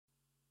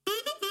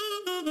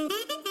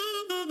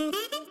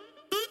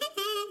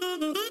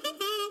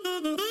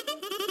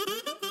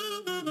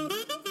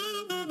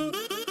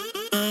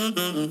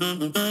Hey,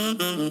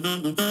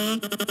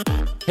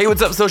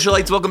 what's up,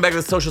 socialites? Welcome back to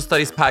the Social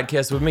Studies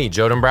Podcast with me,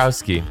 Joe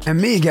Dombrowski.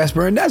 And me,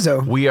 Gasper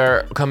Indezzo. We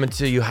are coming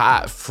to you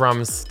hot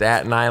from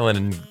Staten Island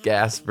and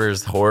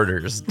Gasper's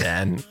Hoarders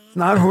Den. It's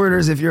not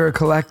hoarders if you're a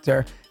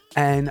collector.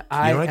 And You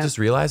know what I just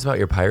realized about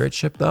your pirate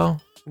ship, though?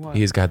 What?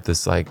 He's got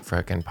this, like,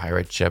 frickin'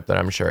 pirate ship that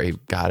I'm sure he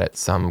got at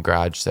some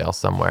garage sale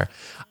somewhere.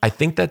 I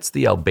think that's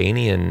the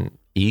Albanian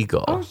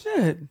Eagle. Oh,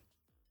 shit.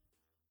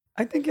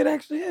 I think it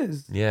actually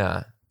is.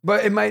 Yeah.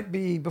 But it might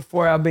be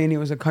before Albania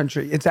was a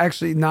country. It's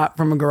actually not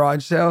from a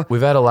garage sale.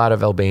 We've had a lot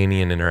of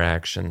Albanian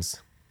interactions.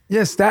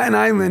 Yeah, Staten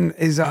Island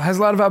has a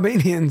lot of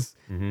Albanians.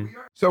 Mm-hmm.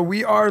 So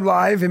we are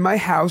live in my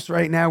house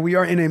right now. We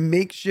are in a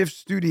makeshift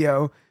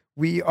studio.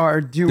 We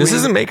are doing... This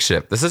isn't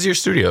makeshift. This is your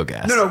studio,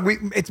 Gas. No,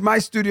 it's my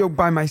studio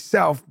by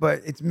myself,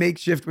 but it's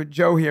makeshift with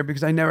Joe here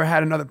because I never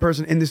had another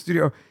person in the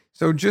studio.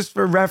 So just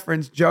for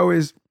reference, Joe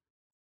is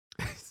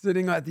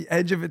sitting at the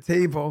edge of a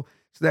table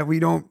so that we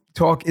don't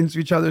talk into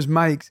each other's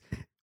mics.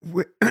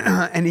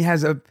 And he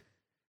has a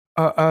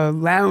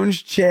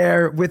lounge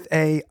chair with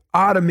a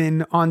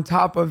ottoman on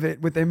top of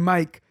it with a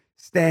mic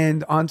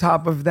stand on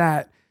top of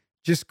that.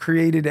 We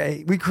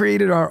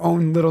created our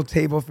own little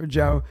table for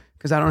Joe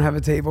because I don't have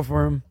a table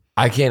for him.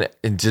 I can't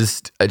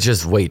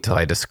just wait till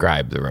I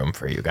describe the room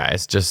for you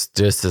guys. Just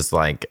as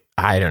like,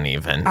 I don't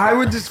even. I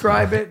would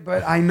describe it,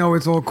 but I know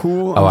it's all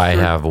cool. I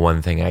have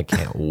one thing I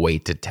can't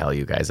wait to tell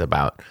you guys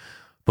about.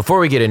 Before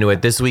we get into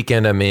it, this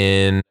weekend I'm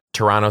in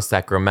Toronto,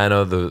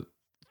 Sacramento, the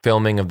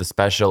filming of the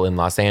special in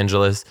Los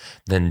Angeles,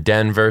 then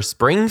Denver,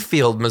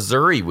 Springfield,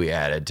 Missouri we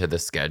added to the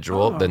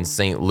schedule, then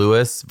St.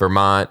 Louis,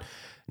 Vermont,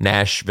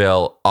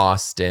 Nashville,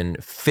 Austin,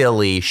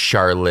 Philly,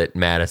 Charlotte,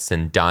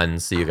 Madison, done.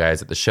 See you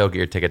guys at the show. Get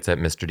your tickets at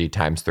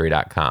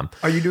MrDtimes3.com.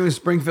 Are you doing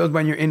Springfield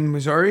when you're in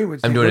Missouri?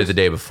 I'm doing it the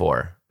day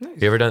before.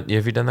 Nice.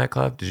 Have you done that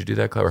club? Did you do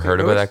that club or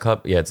heard about that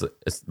club? Yeah,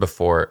 it's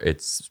before.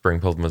 It's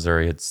Springfield,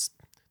 Missouri. It's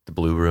the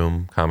Blue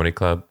Room Comedy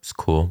Club. It's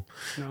cool.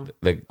 No.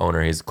 The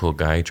owner, he's a cool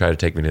guy. He tried to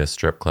take me to a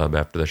strip club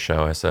after the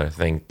show. I said, I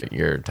think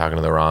you're talking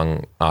to the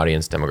wrong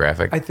audience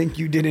demographic. I think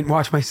you didn't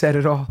watch my set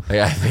at all.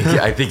 I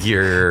think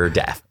you're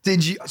deaf.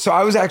 Did you? So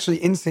I was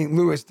actually in St.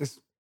 Louis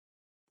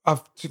a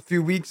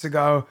few weeks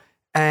ago,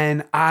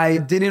 and I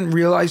didn't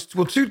realize,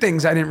 well, two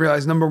things I didn't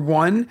realize. Number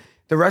one,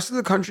 the rest of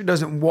the country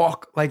doesn't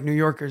walk like New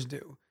Yorkers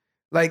do.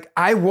 Like,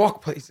 I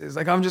walk places.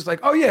 Like, I'm just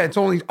like, oh yeah, it's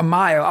only a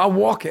mile. I'll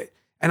walk it,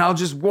 and I'll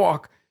just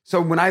walk. So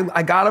when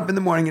I got up in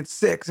the morning at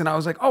 6 and I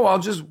was like, oh, I'll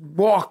just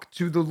walk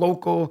to the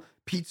local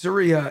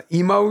pizzeria,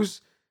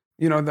 Emo's,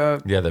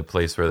 the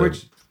place where the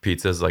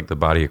pizza's like the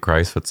body of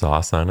Christ with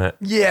sauce on it.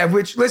 Yeah,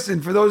 which,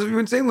 listen, for those of you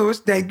in St. Louis,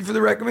 thank you for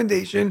the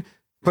recommendation,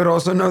 but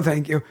also no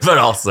thank you. But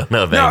also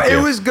no thank you.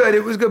 No, it was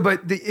good.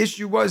 But the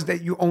issue was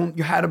that you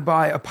had to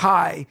buy a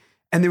pie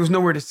and there was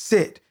nowhere to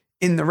sit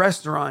in the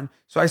restaurant.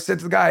 So I said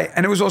to the guy,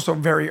 and it was also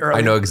very early.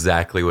 I know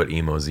exactly what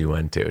Emo's you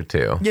went to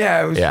too.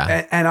 Yeah, it was.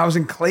 Yeah. And I was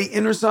in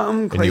Clayton or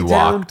something. And you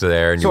walked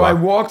there. So I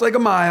walked like a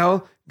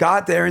mile,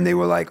 got there, and they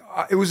were like,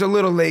 it was a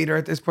little later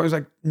at this point. It was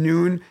like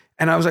noon.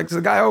 And I was like to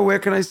the guy, oh, where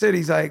can I sit?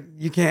 He's like,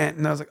 you can't.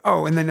 And I was like,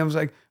 oh. And then I was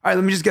like, all right,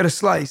 let me just get a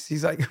slice.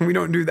 He's like, we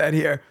don't do that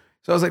here.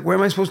 So I was like, where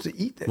am I supposed to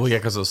eat this? Well, yeah,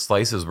 because those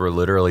slices were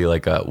literally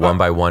like a 1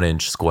 by 1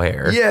 inch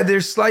square. Yeah,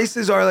 their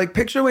slices are like,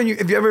 picture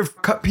if you ever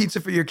cut pizza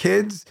for your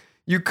kids,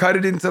 you cut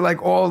it into like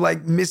all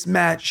like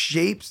mismatched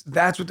shapes.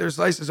 That's what their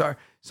slices are.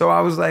 So I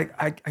was like,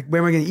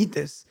 where am I going to eat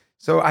this?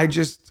 So I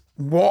just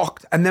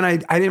walked. And then I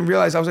didn't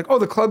realize, I was like, oh,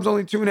 the club's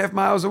only 2.5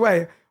 miles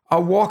away.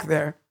 I'll walk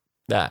there.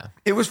 Yeah.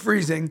 It was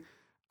freezing.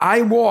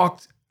 I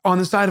walked on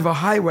the side of a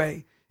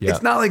highway. Yeah.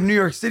 It's not like New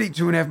York City,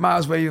 2.5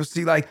 miles where you'll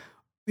see like,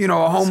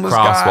 a homeless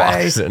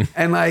guy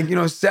and like,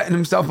 setting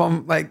himself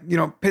on like,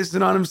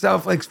 pissing on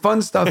himself, like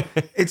fun stuff.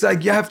 It's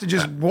like, you have to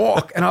just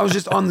walk. And I was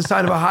just on the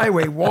side of a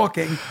highway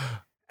walking.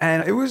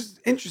 And it was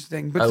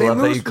interesting. But I St. love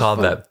Louis that you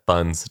called that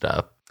fun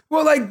stuff.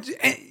 Well, like,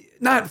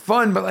 not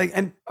fun, but like,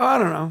 I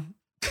don't know.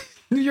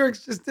 New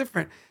York's just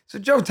different. So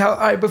Joe, all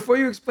right, before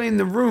you explain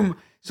the room.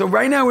 So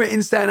right now we're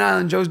in Staten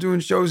Island. Joe's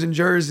doing shows in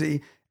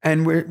Jersey.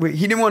 And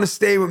he didn't want to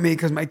stay with me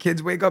because my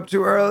kids wake up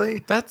too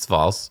early. That's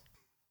false.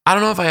 I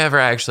don't know if I ever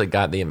actually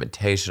got the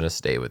invitation to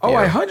stay with you. Oh,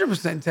 I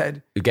 100%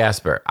 Ted.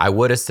 Gasper, I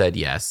would have said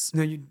yes.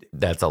 No, you didn't.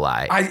 That's a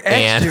lie. I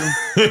asked you.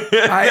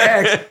 I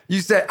asked. You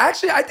said,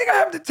 actually, I think I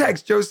have the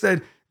text. Joe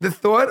said, the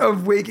thought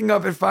of waking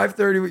up at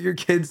 5:30 with your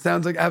kids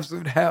sounds like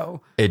absolute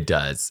hell. It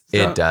does.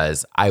 It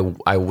does. I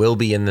will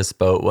be in this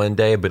boat one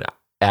day, but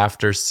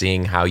after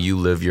seeing how you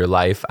live your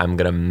life, I'm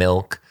going to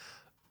milk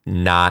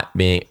not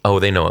being,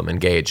 they know I'm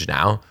engaged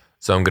now.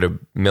 So I'm going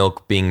to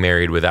milk being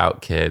married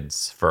without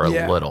kids for a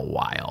little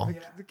while.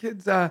 Yeah, the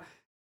kids,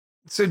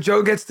 so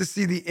Joe gets to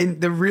see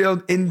the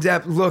real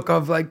in-depth look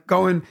of like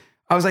going,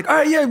 I was like, all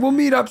right, yeah, we'll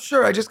meet up.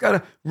 Sure. I just got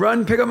to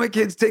run, pick up my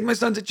kids, take my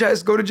son to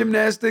chess, go to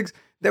gymnastics.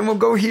 Then we'll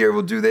go here,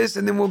 we'll do this.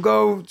 And then we'll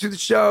go to the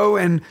show.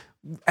 And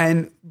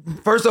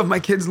first off,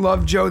 my kids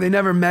love Joe. They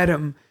never met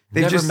him.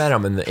 They Never just met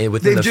him.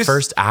 Within the just-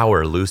 first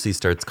hour, Lucy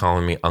starts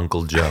calling me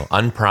Uncle Joe,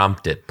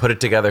 unprompted, put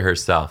it together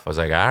herself. I was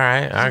like, all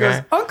right, She goes,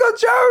 okay. Uncle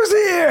Joe's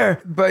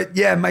here. But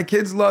yeah, my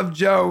kids love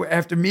Joe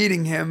after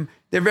meeting him.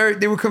 They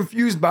were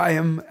confused by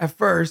him at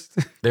first.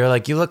 They were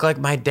like, you look like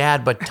my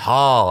dad, but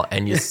tall,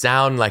 and you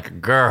sound like a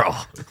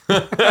girl.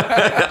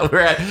 We're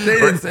at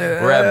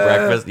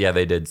breakfast. Yeah,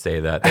 they did say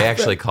that. They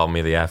actually called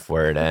me the F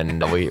word,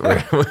 and we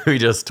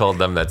just told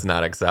them that's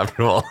not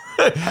acceptable.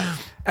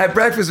 At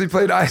breakfast, we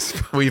played I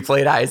Spy. We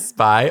played I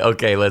Spy.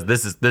 Okay,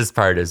 this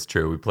part is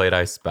true. We played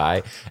I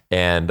Spy,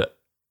 and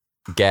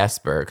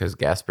Gasper, because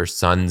Gasper's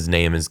son's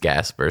name is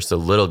Gasper, so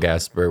little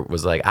Gasper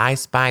was like, I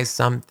spy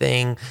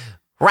something.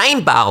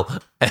 Rainbow.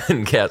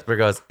 And Gasper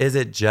goes, is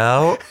it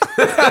Joe?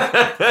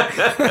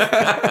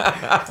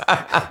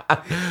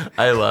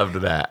 I loved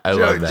that. I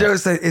love that. Joe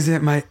said, is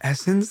it my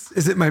essence?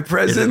 Is it my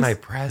presence? Is it my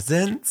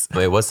presence?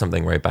 It was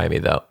something right by me,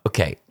 though.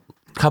 Okay.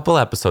 A couple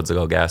episodes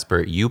ago,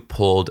 Gasper, you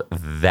pulled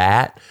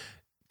that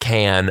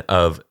can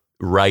of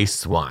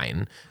rice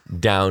wine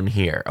down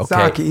here.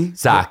 Okay.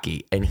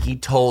 Sake. And he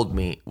told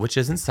me, which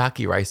isn't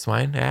sake rice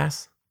wine,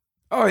 ass?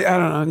 Oh, yeah, I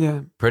don't know. Yeah.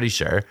 Pretty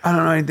sure. I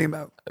don't know anything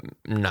about.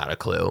 Not a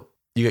clue.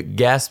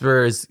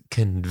 Gasper is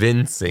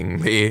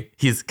convincing me.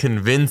 He's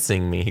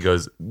convincing me. He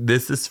goes,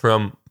 this is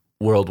from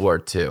World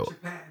War II.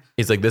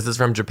 He's like, this is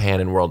from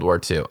Japan in World War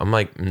II. I'm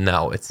like,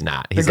 no, it's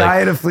not. He's the guy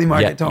like, at a flea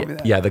market told me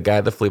that. Yeah, the guy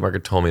at the flea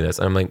market told me this.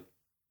 And I'm like,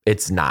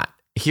 it's not.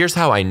 Here's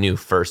how I knew,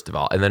 first of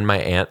all. And then my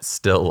aunt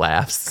still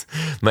laughs.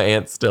 My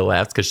aunt still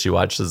laughs because she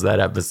watches that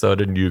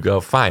episode and you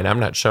go, fine, I'm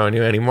not showing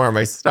you any more of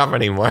my stuff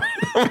anymore.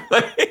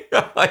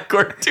 I'm like,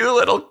 we're two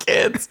little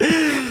kids.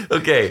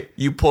 Okay,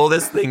 you pull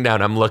this thing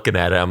down. I'm looking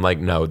at it. I'm like,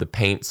 no, the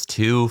paint's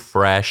too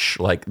fresh.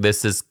 Like,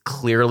 this is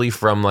clearly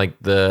from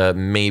like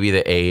maybe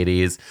the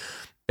 80s.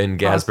 And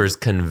Gasper's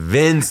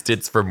convinced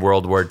it's from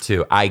World War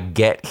II. I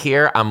get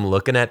here, I'm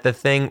looking at the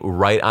thing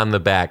right on the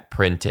back,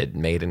 printed,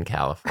 made in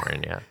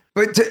California.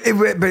 But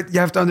you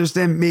have to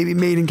understand, maybe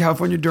made in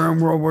California during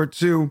World War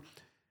II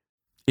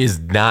is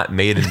not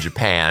made in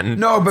Japan.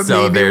 No, but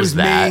so maybe it was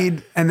that.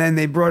 made and then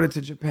they brought it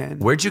to Japan.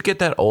 Where'd you get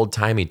that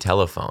old-timey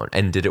telephone?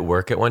 And did it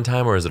work at one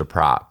time or is it a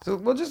prop? So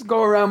we'll just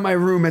go around my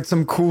room at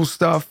some cool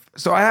stuff.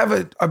 So I have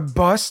a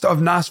bust of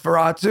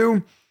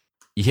Nosferatu.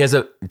 He has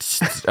a...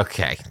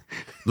 Okay.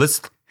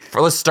 Let's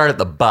start at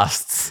the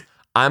busts.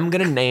 I'm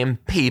going to name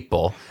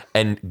people,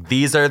 and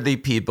these are the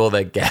people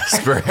that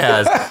Gasper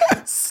has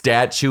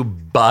statue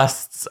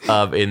busts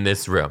of in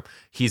this room.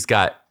 He's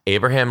got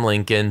Abraham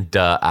Lincoln,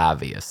 duh,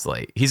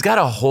 obviously. He's got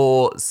a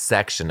whole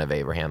section of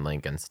Abraham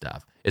Lincoln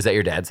stuff. Is that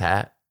your dad's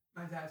hat?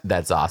 My dad's.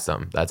 That's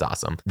awesome. That's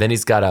awesome. Then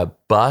he's got a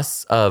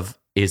bust of,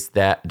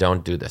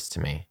 don't do this to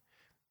me,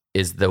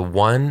 is the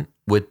one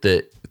with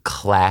the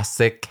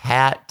classic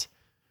hat,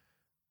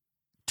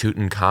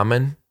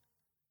 Tutankhamun,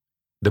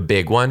 the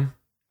big one?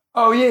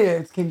 Oh yeah,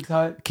 it's King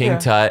Tut. King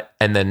Tut,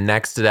 and then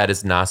next to that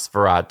is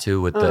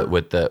Nosferatu with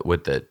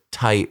the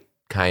tight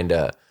kind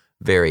of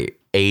very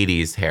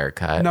 80s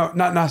haircut. No,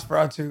 not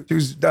Nosferatu. It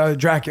was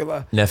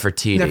Dracula.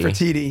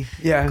 Nefertiti.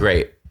 Yeah.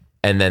 Great.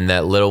 And then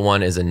that little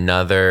one is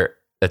another.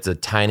 That's a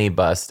tiny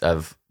bust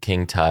of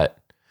King Tut.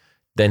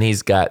 Then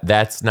he's got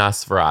that's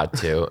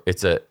Nosferatu.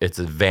 It's a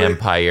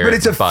vampire. But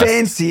it's a bust.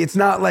 fancy. It's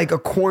not like a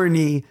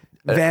corny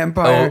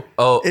vampire.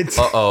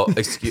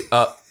 Excuse.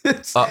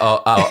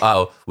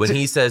 When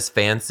he says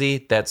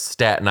fancy, that's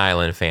Staten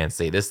Island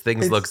fancy. This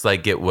thing looks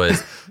like it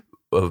was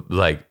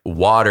like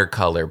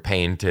watercolor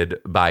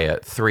painted by a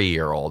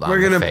 3-year-old on the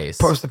face. We're gonna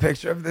post a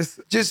picture of this.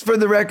 Just for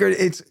the record,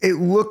 it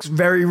looks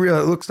very real.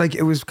 It looks like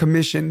it was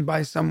commissioned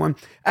by someone.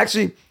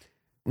 Actually,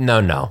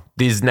 no.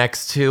 These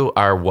next two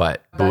are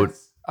what?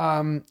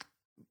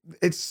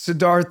 It's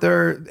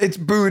Siddhartha. It's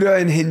Buddha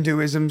and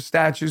Hinduism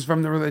statues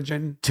from the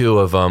religion. 2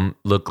 of them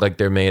look like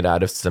they're made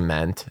out of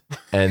cement,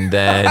 and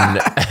then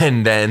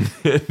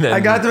I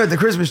got them at the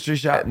Christmas tree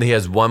shop. He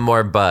has one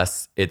more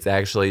bust. It's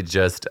actually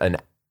just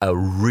a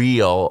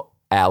real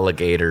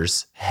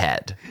alligator's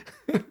head.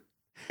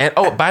 And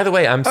by the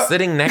way, I'm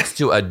sitting next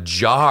to a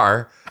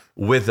jar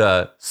with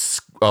a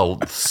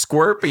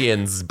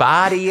scorpion's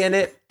body in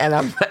it,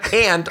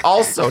 and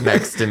also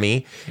next to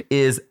me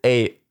is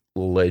a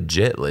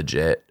legit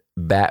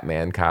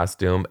Batman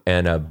costume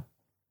and a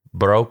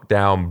broke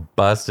down,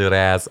 busted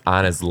ass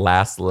on his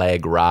last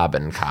leg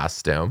Robin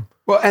costume.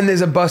 Well, and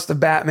there's a bust of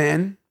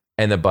Batman.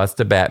 And the bust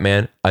of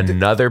Batman,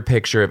 another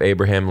picture of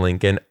Abraham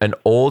Lincoln, an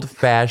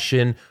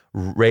old-fashioned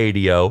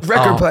radio.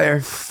 Record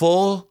player.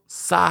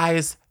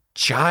 Full-size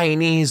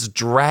Chinese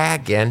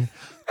dragon,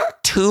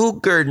 2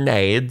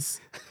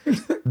 grenades.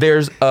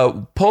 There's a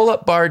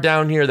pull-up bar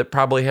down here that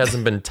probably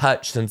hasn't been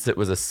touched since it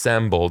was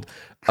assembled.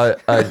 A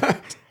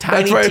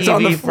tiny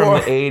TV from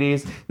the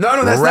 80s.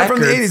 No, that's not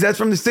from the 80s. That's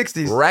from the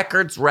 60s.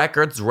 Records. All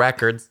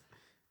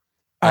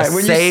right, when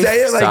you say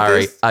it like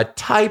this. A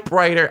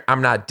typewriter.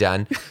 I'm not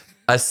done.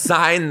 A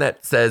sign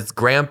that says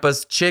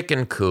Grandpa's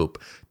Chicken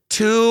Coop.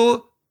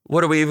 2,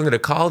 what are we even going to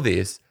call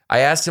these? I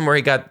asked him where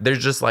he got,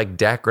 there's just like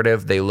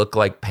decorative, they look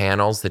like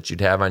panels that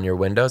you'd have on your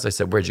windows. I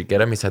said, where'd you get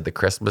them? He said, the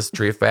Christmas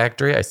tree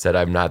factory. I said,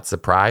 I'm not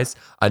surprised.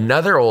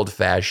 Another old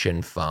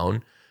fashioned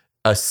phone,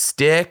 a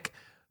stick.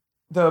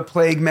 The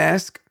plague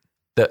mask.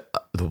 The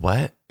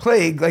what?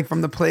 Plague, like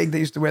from the plague, they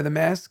used to wear the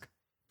mask.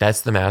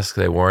 That's the mask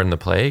they wore in the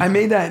plague? I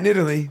made that in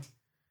Italy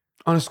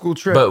on a school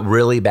trip. But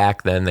really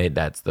back then,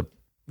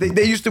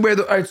 They used to wear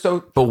the, all right,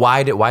 so. But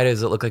why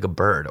does it look like a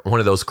bird? One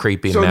of those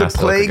creepy So masks the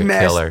plague that look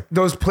like a killer.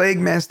 those plague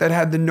masks that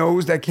had the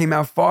nose that came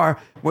out far,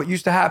 what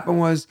used to happen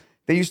was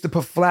they used to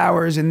put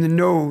flowers in the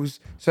nose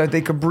so that they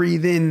could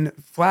breathe in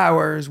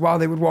flowers while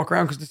they would walk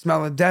around because the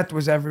smell of death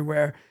was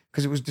everywhere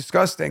because it was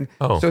disgusting.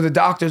 Oh. So the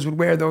doctors would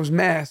wear those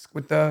masks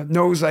with the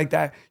nose like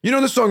that. You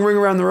know the song Ring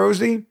Around the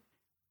Rosie?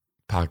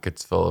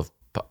 Pockets full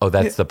of,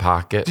 that's the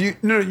pocket. You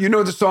know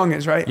what the song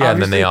is, right? Yeah,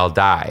 and then they all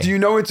die. Do you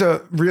know it's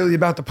really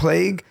about the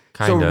plague?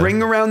 Kinda. So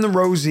Ring Around the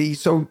Rosie.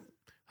 So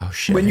Oh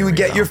shit! when you would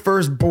get your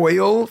first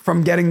boil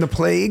from getting the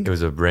plague, it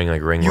was a ring,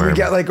 like ringworm. you would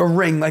get like a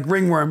ring, like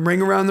ringworm,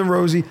 ring around the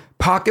rosy,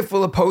 pocket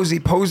full of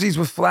posies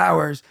with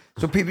flowers.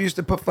 So people used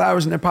to put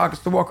flowers in their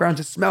pockets to walk around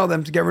to smell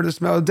them, to get rid of the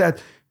smell of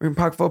death. Ring,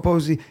 pocket full of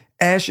posy,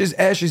 ashes,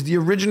 ashes. The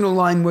original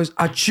line was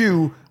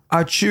achoo,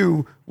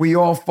 achoo, we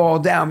all fall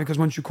down, because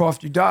once you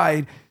coughed, you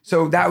died.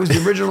 So that was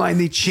the original line.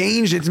 They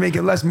changed it to make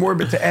it less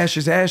morbid to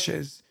ashes,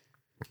 ashes,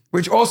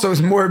 which also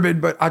is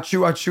morbid, but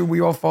achoo, achoo,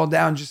 we all fall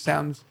down just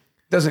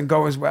doesn't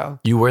go as well.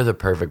 You were the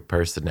perfect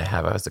person to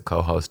have as a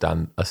co-host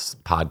on a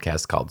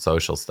podcast called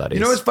Social Studies.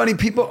 You know what's funny?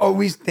 People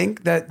always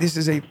think that this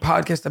is a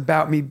podcast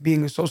about me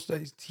being a social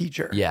studies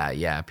teacher.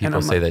 Yeah.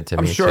 People say that to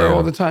I'm me sure too.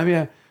 all the time,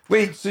 yeah.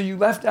 Wait, so you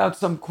left out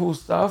some cool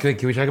stuff? Can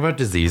we talk about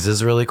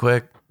diseases really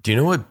quick? Do you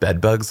know what bed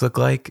bugs look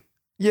like?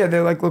 Yeah, they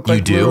look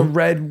like little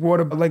red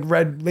water, like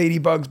red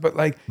ladybugs, but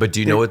like. But do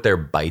you know what their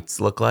bites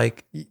look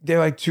like? They're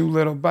like two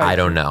little bites. I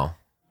don't know.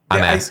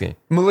 I'm asking.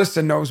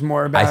 Melissa knows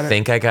more about it. I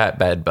think I got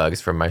bed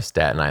bugs from my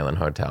Staten Island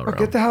hotel room.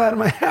 Get the hell out of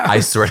my house. I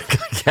swear to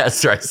God,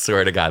 yes, I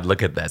swear to God.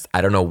 Look at this. I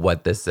don't know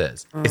what this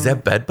is. Is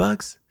that bed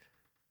bugs?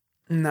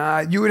 Nah,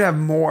 you would have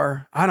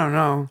more. I don't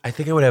know. I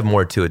think I would have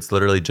more too. It's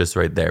literally just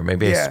right there.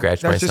 Maybe I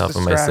scratched that's just myself a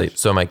in my scratch. sleep.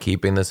 So am I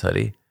keeping this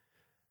hoodie?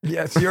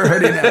 Yeah, it's your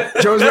hoodie now.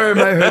 Joe's wearing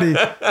my hoodie.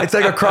 It's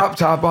like a crop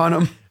top on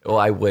him. Well,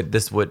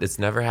 it's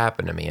never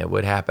happened to me. It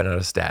would happen at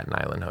a Staten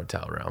Island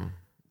hotel room.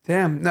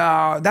 Damn,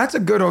 no, that's a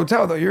good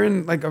hotel though. You're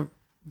in like a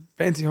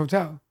fancy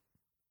hotel.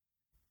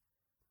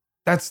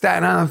 That's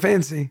Staten Island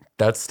fancy.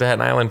 That's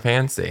Staten Island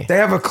fancy. They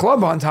have a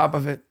club on top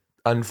of it.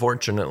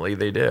 Unfortunately,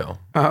 they do.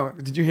 Oh,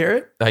 did you hear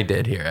it? I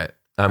did hear it.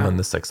 I'm on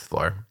the 6th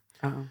floor,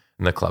 Oh,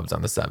 and the club's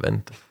on the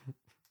 7th.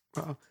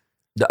 well,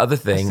 The other I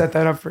thing, set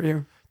that up for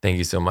you. thank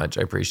you so much.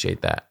 I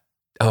appreciate that.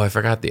 Oh, I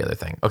forgot the other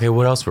thing. Okay,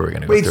 what else were we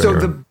going to go Wait,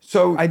 through?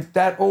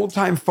 that old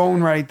time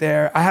phone right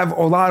there. I have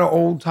a lot of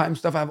old time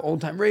stuff. I have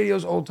old time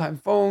radios, old time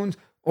phones,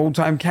 old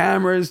time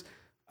cameras.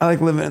 I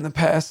like living in the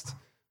past.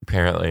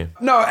 Apparently.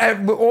 No,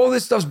 all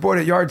this stuff's bought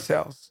at yard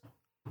sales.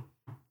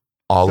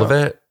 All of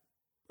it?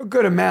 A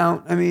good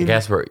amount. I mean, I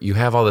guess you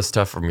have all this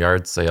stuff from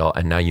yard sale,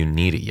 and now you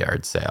need a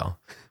yard sale.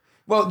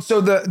 well,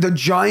 so the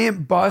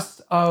giant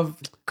bust of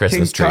Christmas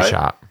King's tree Tut,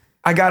 shop.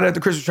 I got it at the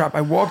Christmas shop.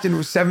 I walked in, it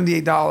was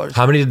 $78.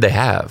 How many did they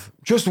have?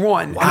 Just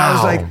one. And I was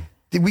Wow.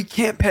 like, we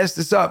can't pass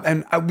this up.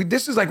 And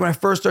this is like when I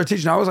first started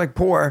teaching, I was like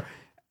poor.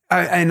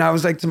 And I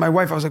was like to my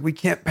wife, I was like, we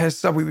can't pass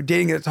this up. We were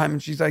dating at the time.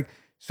 And she's like,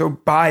 so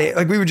buy it.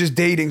 Like we were just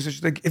dating. So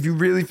she's like, if you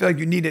really feel like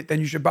you need it, then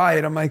you should buy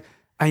it. I'm like,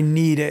 I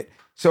need it.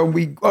 So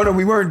we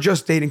weren't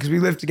just dating because we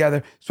lived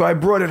together. So I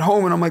brought it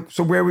home and I'm like,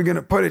 so where are we going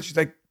to put it? She's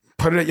like,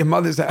 put it at your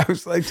mother's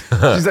house. Like,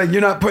 she's like, you're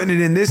not putting it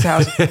in this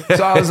house.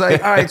 So I was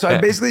like, all right. So I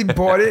basically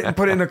bought it and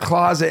put it in a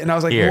closet. And I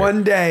was like, Here.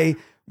 one day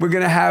we're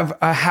going to have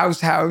a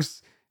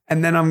house.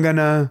 And then I'm going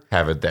to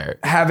Have it there.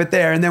 have it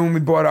there. And then when we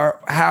bought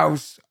our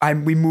house,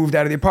 we moved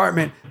out of the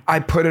apartment. I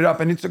put it up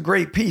and it's a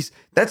great piece.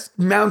 That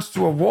mounts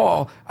to a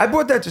wall. I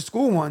bought that to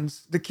school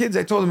once. The kids,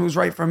 I told them it was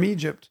right from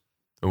Egypt.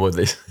 What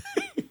they?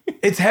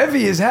 It's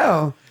heavy as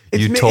hell.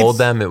 You told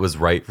them it was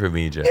right from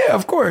Egypt. Yeah,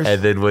 of course.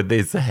 And then what'd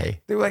they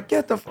say? They were like,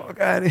 get the fuck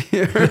out of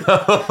here.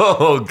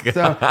 Oh, God.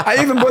 So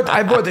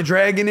I bought the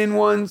dragon in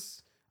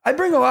once. I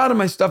bring a lot of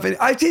my stuff in.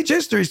 I teach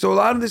history, so a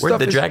lot of this Where stuff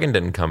the is... dragon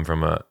didn't come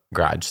from a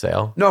garage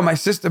sale. No, my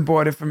sister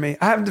bought it for me.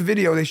 I have the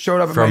video. They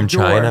showed up at From my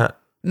door. China?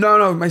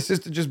 No, my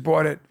sister just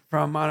bought it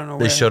from, I don't know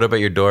where. They showed up at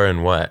your door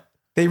and what?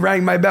 They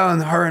rang my bell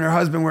and her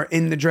husband were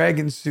in the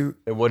dragon suit.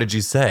 And what did you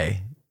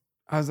say?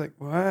 I was like,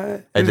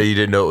 what? And then you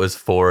didn't know it was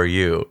for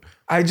you.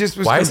 I just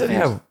was Why does it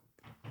confused. have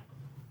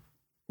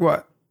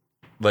What?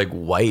 like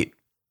white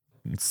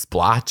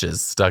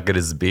splotches stuck in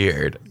his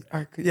beard?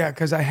 Yeah,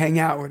 because I hang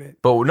out with it.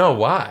 But no,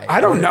 why? I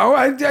don't know.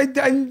 I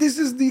this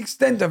is the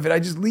extent of it. I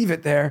just leave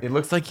it there. It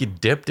looks like you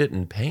dipped it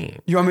in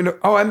paint. You want me to?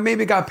 Oh, I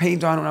maybe got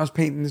paint on when I was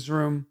painting this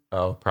room.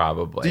 Oh,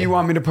 probably. Do you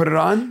want me to put it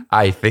on?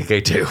 I think I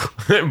do,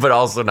 but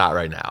also not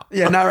right now.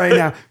 Yeah, not right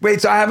now.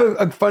 Wait, so I have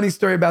a funny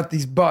story about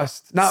these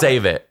busts. Not,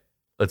 Save it.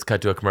 Let's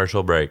cut to a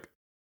commercial break.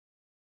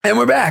 and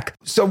we're back.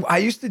 So I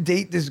used to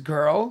date this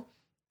girl,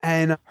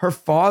 and her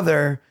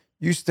father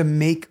used to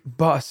make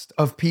busts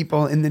of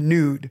people in the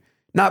nude.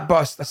 Not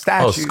busts,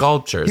 statues. Oh,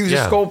 sculptures. He was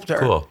a sculptor.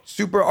 Cool.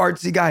 Super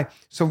artsy guy.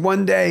 So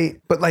one day,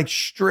 but like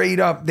straight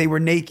up, they were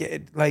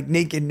naked, like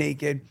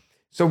naked.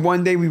 So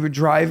one day we were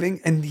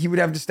driving and he would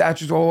have the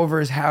statues all over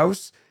his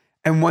house.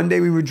 And one day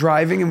we were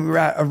driving and we were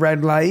at a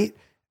red light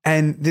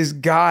and this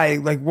guy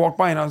like walked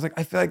by and I was like,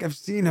 I feel like I've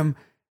seen him.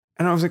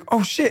 And I was like,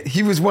 oh shit.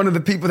 He was one of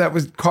the people that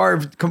was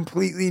carved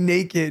completely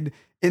naked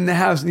in the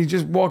house. And he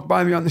just walked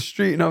by me on the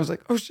street and I was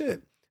like, oh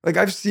shit. Like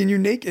I've seen you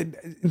naked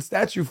in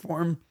statue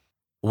form.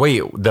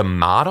 Wait, the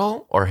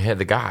model or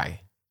the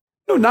guy?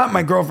 No, not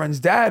my girlfriend's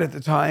dad at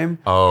the time.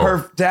 Oh.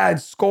 Her dad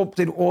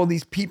sculpted all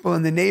these people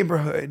in the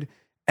neighborhood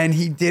and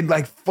he did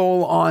like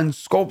full on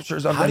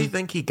sculptures of How them. do you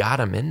think he got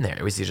him in there?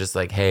 Was he just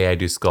like, hey, I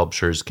do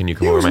sculptures. Can you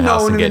come He over was to my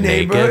house known and in get the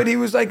neighborhood. naked? He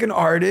was like an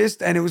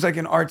artist and it was like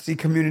an artsy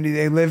community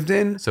they lived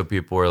in. So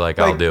people were like,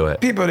 I'll Like, do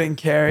it. People didn't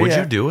care. Would yeah.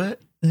 you do it?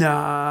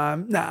 Nah,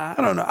 I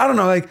don't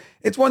know. Like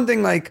it's one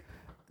thing like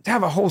to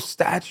have a whole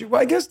statue.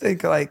 Well, I guess they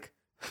could like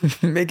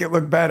make it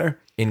look better.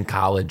 In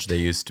college, they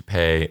used to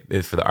pay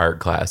for the art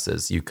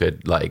classes. You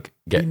could like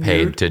get Be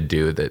paid nude?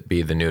 to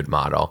be the nude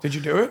model. Did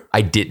you do it?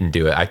 I didn't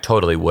do it. I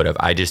totally would have.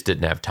 I just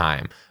didn't have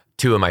time.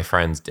 2 of my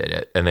friends did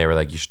it, and they were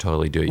like, "You should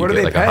totally do it. What You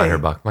do get they like pay?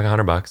 $100, like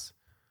 $100."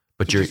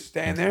 But you're just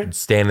stand there?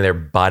 standing there,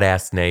 butt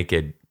ass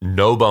naked,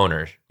 no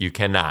boner. You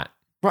cannot.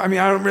 Well, I mean,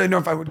 I don't really know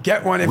if I would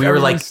get one if We were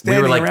everyone's like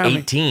standing around me.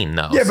 18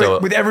 though. Yeah, so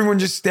but with everyone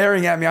just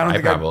staring at me, I don't I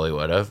think probably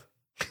would have.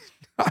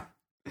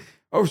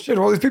 oh shit,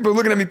 all these people are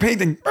looking at me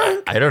painting.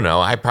 I don't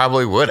know. I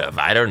probably would have.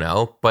 I don't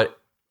know. But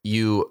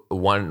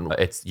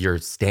you're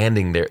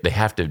standing there. They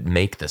have to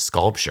make the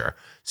sculpture.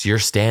 So you're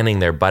standing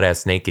there butt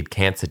ass naked,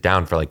 can't sit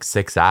down for like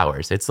 6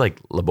 hours. It's like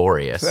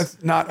laborious. So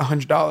that's not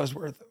 $100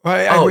 worth.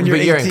 Oh, when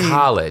but you're 18. in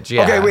college.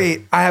 Yeah. Okay,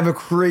 wait. I have a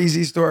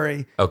crazy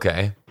story.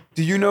 Okay.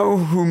 Do you know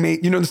who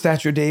made, the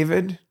Statue of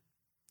David?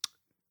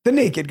 The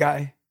naked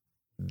guy.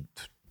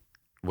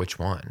 Which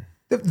one?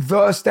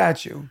 The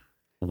statue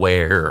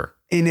Where?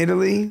 in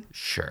Italy.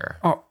 Sure.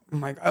 Oh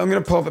my God. I'm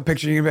going to pull up a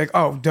picture. You're going to be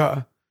like, oh,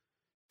 duh.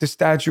 The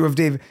Statue of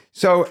David.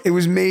 So it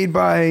was made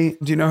by,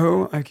 do you know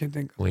who? I can't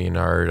think.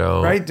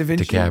 Leonardo. Right? Da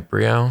Vinci?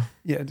 DiCaprio.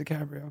 Yeah,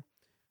 DiCaprio.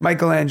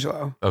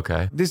 Michelangelo.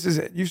 Okay. This is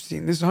it. You've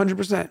seen this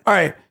 100%. All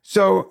right.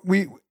 So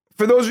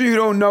for those of you who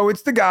don't know,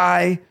 it's the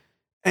guy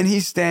and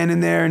he's standing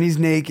there and he's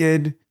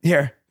naked.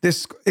 Here,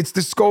 it's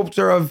the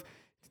sculpture of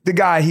the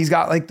guy. He's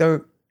got like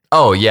the.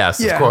 Oh,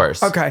 yes, of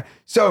course. Okay.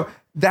 So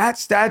that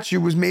statue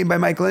was made by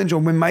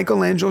Michelangelo. When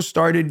Michelangelo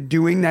started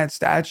doing that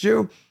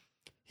statue,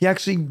 he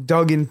actually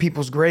dug in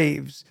people's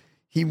graves.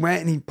 He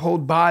went and he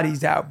pulled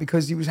bodies out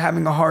because he was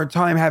having a hard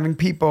time having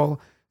people,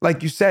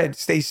 like you said,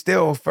 stay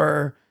still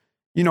for,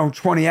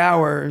 20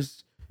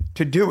 hours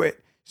to do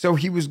it. So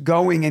he was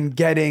going and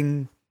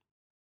getting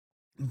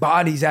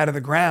bodies out of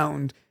the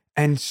ground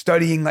and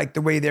studying like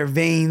the way their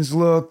veins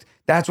looked.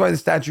 That's why the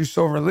statue's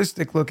so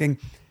realistic looking.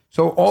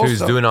 So also, he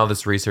was doing all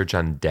this research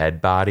on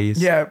dead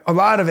bodies. yeah, a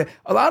lot of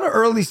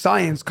early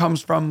science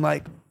comes from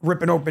like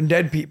ripping open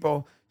dead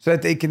people so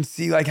that they can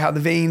see like how the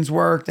veins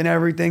worked and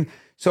everything.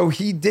 So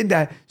he did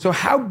that. So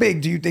how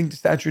big do you think the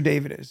Statue of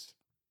David is?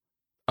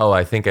 Oh,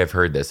 I think I've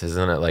heard this.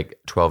 Isn't it like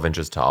 12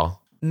 inches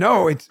tall?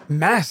 No, it's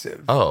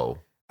massive. Oh.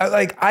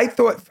 I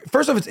thought,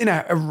 first off, it's in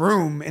a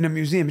room in a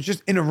museum. It's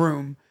just in a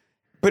room,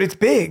 but it's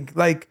big.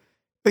 Like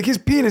his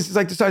penis is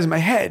like the size of my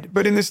head,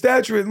 but in the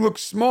statue it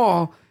looks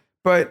small.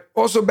 But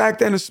also back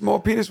then, a small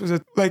penis was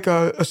like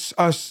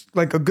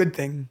a good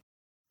thing.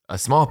 A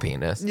small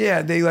penis?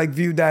 Yeah, they like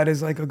viewed that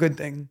as like a good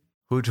thing.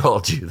 Who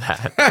told you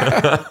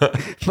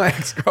that? My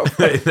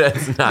ex-girlfriend.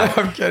 That's not.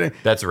 No, I'm kidding.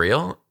 That's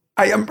real?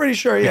 I'm pretty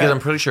sure, yeah. Because I'm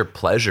pretty sure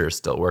pleasure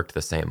still worked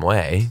the same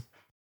way.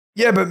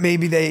 Yeah, but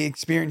maybe they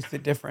experienced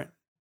it different.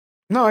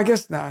 No, I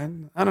guess not.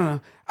 I don't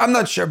know. I'm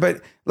not sure.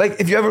 But like,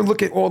 if you ever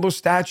look at all those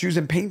statues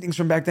and paintings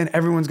from back then,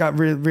 everyone's got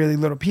really, really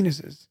little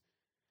penises.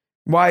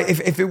 Why?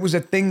 If it was a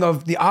thing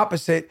of the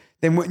opposite,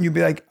 then wouldn't you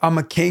be like, I'm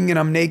a king and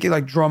I'm naked,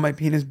 like draw my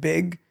penis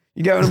big?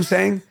 You get what I'm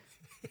saying?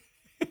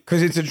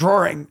 Because it's a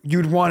drawing.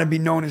 You'd want to be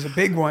known as a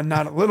big one,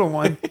 not a little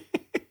one.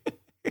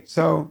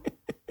 So,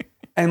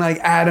 and like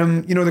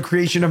Adam, the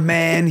creation of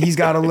man, he's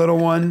got a little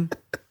one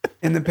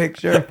in the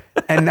picture.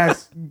 And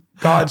that's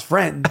God's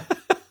friend.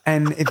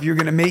 And if you're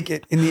going to make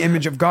it in the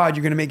image of God,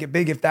 you're going to make it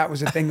big if that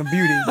was a thing of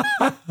beauty.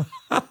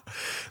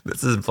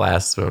 This is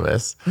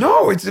blasphemous.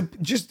 No, this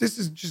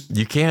is just.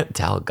 You can't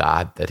tell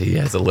God that he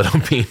has a little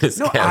penis.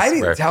 No, I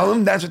didn't tell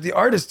him. That's what the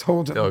artist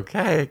told him.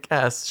 Okay, I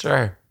guess.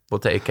 Sure. We'll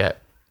take it.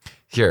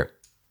 Here.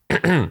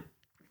 The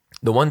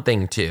one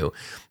thing too,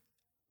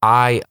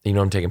 I'm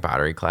taking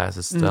pottery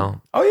classes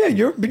still. Oh yeah,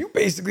 you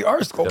basically are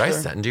a sculptor. Did I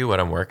send you what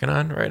I'm working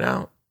on right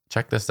now?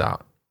 Check this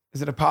out.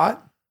 Is it a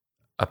pot?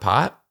 A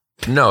pot?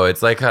 No,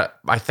 it's like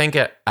I think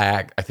I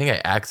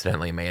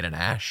accidentally made an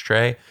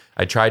ashtray.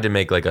 I tried to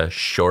make like a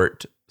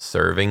short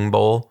serving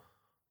bowl,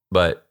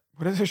 but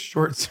What is a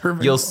short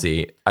serving you'll bowl?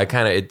 see. I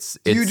kind of it's.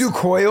 Do you do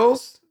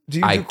coils?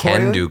 I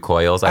can do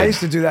coils. I used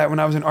to do that when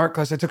I was in art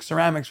class. I took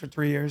ceramics for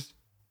 3 years.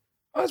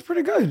 Oh, that's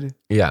pretty good.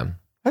 Yeah.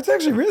 That's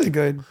actually really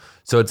good.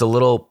 So it's a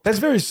little That's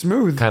very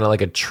smooth. kind of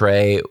like a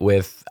tray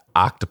with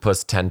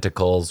octopus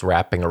tentacles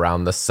wrapping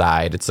around the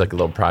side. It's like a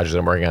little project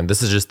I'm working on.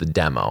 This is just the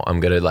demo. I'm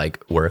going to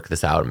like work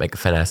this out and make a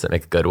finesse it,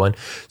 make a good one.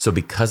 So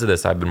because of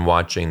this, I've been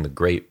watching The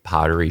Great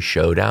Pottery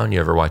Showdown. You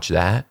ever watch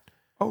that?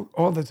 Oh,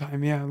 all the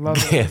time. Yeah, I love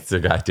it. Yeah, it's a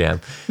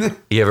goddamn.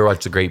 You ever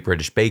watch The Great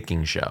British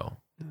Baking Show?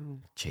 No.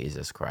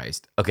 Jesus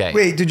Christ. Okay.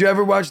 Wait, did you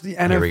ever watch the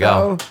Here we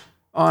go. NFL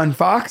on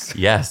Fox?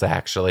 Yes,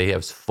 actually. I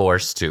was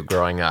forced to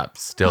growing up.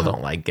 Still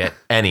don't like it.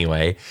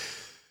 Anyway,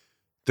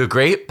 The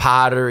Great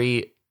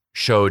Pottery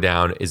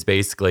Showdown is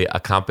basically a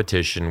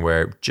competition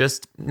where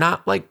just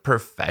not like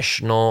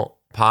professional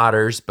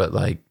potters, but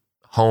like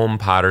home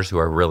potters who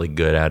are really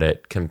good at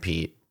it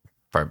compete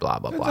for blah,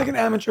 blah, It's blah. like an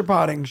amateur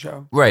potting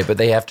show. Right, but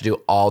they have to do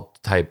all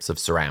types of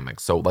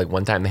ceramics. So like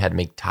one time they had to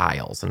make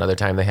tiles, another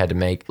time they had to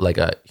make like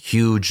a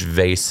huge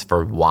vase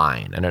for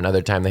wine, and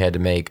another time they had to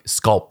make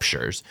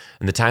sculptures.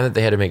 And the time that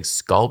they had to make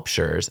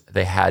sculptures,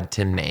 they had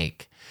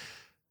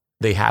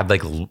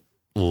like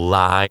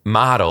live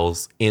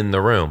models in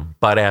the room,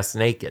 butt ass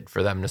naked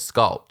for them to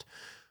sculpt.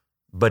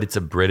 But it's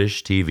a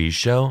British TV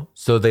show,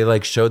 so they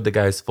like showed the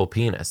guy's full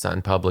penis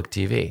on public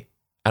TV.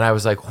 And I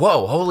was like,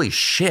 whoa, holy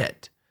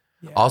shit.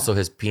 Yeah. Also,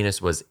 his penis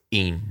was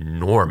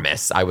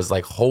enormous. I was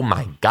like, oh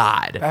my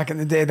God. Back in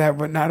the day, that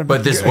would not have been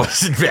But this good.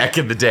 wasn't back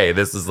in the day.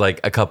 This is like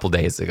a couple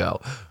days ago.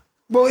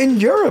 Well, in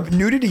Europe,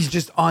 nudity's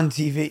just on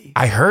TV.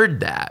 I heard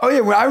that. Oh, yeah.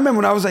 Well, I remember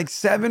when I was like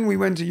 7, we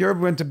went to Europe.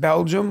 We went to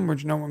Belgium,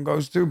 which no one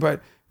goes to,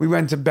 but we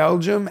went to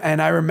Belgium.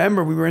 And I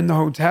remember we were in the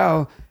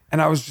hotel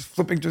and I was just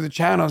flipping through the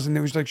channels and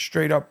there was like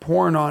straight up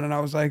porn on. And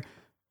I was like,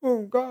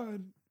 oh,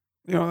 God.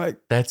 You know, like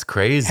That's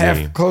crazy.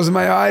 half closing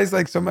my eyes,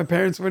 like so my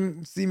parents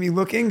wouldn't see me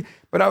looking.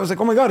 But I was like,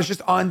 oh my God, it's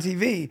just on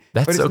TV.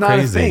 That's but it's so not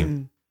crazy. a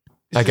thing.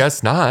 I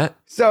guess not.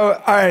 So,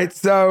 all right.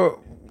 So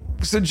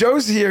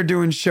Joe's here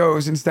doing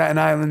shows in Staten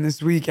Island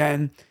this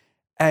weekend.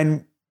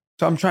 And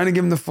so I'm trying to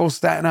give him the full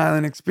Staten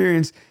Island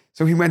experience.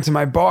 So he went to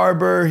my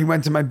barber. He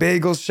went to my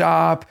bagel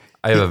shop.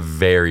 I have a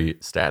very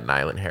Staten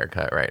Island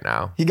haircut right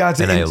now. He got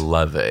to and I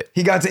love it.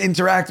 He got to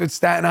interact with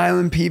Staten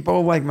Island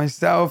people like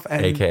myself.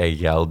 And AKA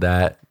yelled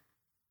at.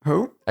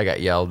 who? I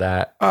got yelled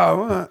at.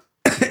 Oh,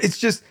 it's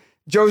just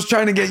Joe's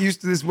trying to get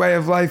used to this way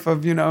of life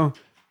of, you know,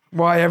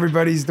 why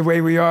everybody's the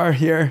way we are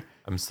here.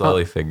 I'm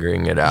slowly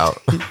figuring it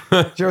out.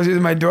 Joe's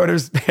using my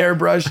daughter's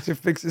hairbrush to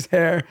fix his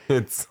hair.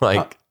 It's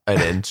like an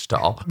inch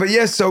tall. But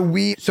yeah, so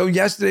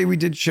yesterday we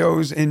did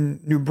shows in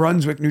New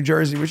Brunswick, New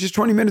Jersey, which is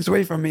 20 minutes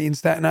away from me in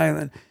Staten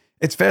Island.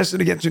 It's faster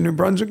to get to New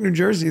Brunswick, New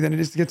Jersey than it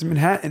is to get to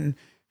Manhattan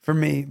for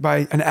me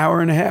by an hour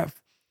and a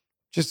half.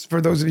 Just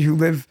for those of you who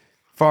live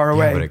far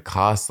away. Yeah, but it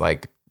costs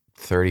like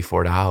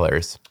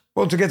 $34.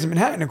 Well, to get to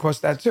Manhattan, it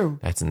costs that too.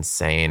 That's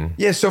insane.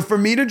 Yeah, so for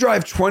me to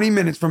drive 20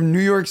 minutes from New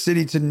York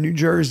City to New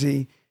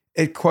Jersey,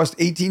 it cost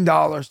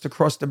 $18 to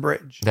cross the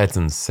bridge. That's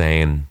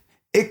insane.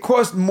 It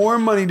costs more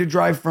money to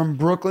drive from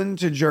Brooklyn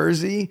to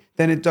Jersey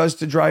than it does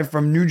to drive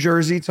from New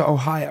Jersey to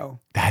Ohio.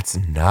 That's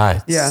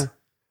nuts. Yeah,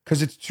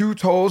 because it's 2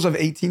 tolls of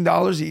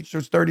 $18 each, so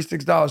it's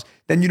 $36.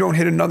 Then you don't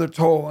hit another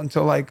toll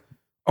until like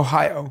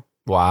Ohio.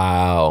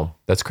 Wow.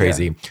 That's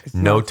crazy. Yeah,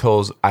 no nuts.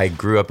 tolls. I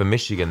grew up in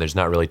Michigan. There's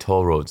not really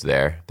toll roads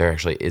there. There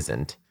actually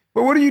isn't.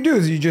 But what do?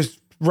 You just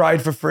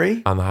ride for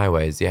free? On the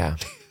highways, yeah.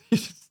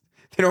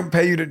 They don't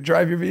pay you to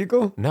drive your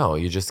vehicle? No,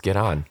 you just get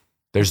on.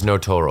 There's no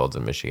toll roads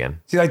in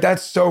Michigan. See, like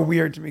that's so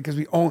weird to me because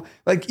we own,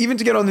 like even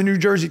to get on the New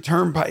Jersey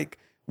Turnpike,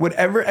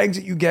 whatever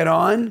exit you get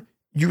on,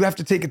 you have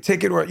to take a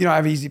ticket or, you know, I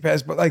have Easy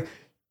Pass, but like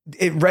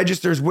it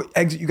registers what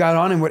exit you got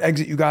on and what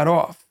exit you got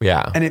off.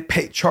 Yeah. And it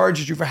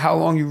charges you for how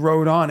long you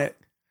rode on it.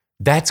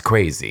 That's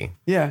crazy.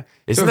 Yeah.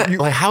 Isn't that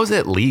like, how is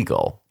that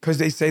legal? Because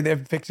they say they're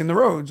fixing the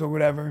roads or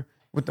whatever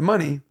with the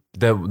money,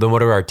 Then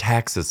what are our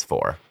taxes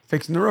for?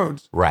 fixing the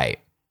roads Right.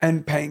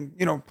 and paying,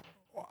 you know,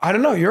 I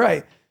don't know. You're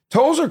right.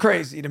 Tolls are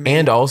crazy to me.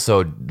 And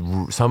also,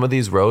 some of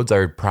these roads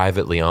are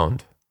privately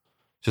owned.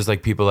 Just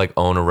like people like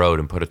own a road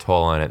and put a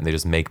toll on it and they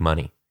just make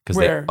money because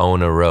they Where?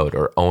 own a road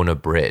or own a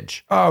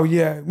bridge. Oh,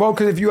 yeah. Well,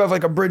 because if you have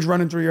like a bridge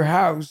running through your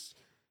house,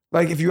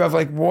 like if you have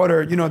like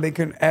water, you know, they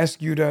can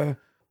ask you to.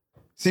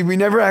 See, we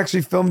never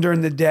actually filmed during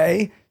the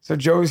day. So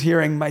Joe's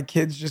hearing my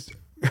kids just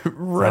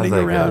running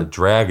Sounds like around. a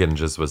dragon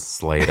just was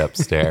slayed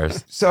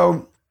upstairs.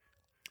 So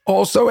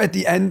also at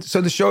the end, so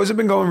the shows have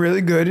been going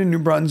really good in New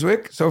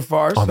Brunswick so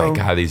far. Oh so my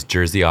God, these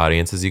Jersey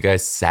audiences, you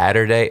guys,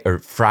 Saturday or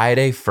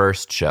Friday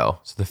first show.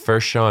 So the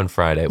first show on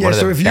Friday. Yeah, one of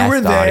so the if you best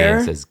were there-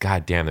 audiences.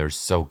 God damn, they were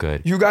so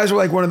good. you guys were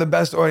like one of the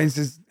best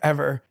audiences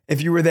ever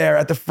if you were there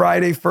at the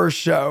Friday first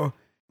show.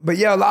 But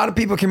yeah, a lot of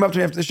people came up to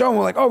me after the show and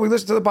were like, oh, we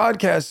listened to the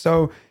podcast.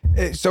 So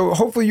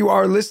hopefully you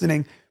are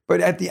listening. But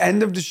at the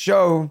end of the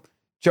show,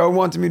 Joe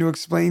wanted me to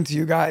explain to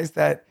you guys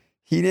that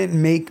he didn't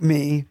make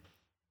me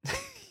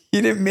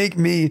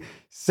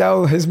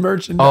sell his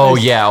merchandise. Oh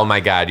yeah, oh my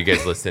God, you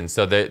guys listen.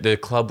 So the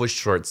club was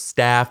short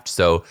staffed,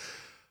 so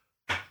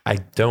I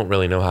don't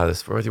really know how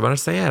this works. You want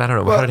to say it? I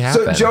don't know. How did it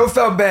happen? So Joe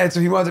felt bad, so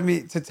he wanted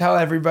me to tell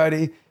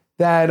everybody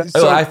that.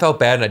 I felt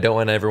bad, and I don't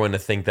want everyone to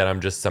think that I'm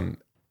just some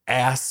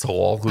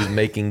asshole who's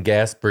making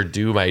Gasper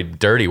do my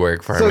dirty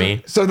work for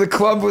me. So the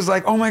club was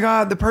like, oh my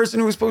God, the person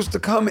who was supposed to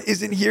come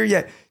isn't here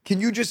yet.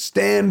 Can you just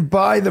stand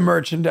by the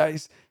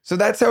merchandise? So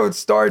that's how it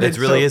started. It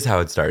really is how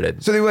it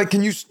started. So they were like,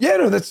 can you, yeah,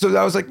 no, that's, so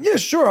I was like, yeah,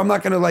 sure. I'm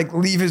not going to like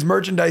leave his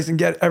merchandise and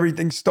get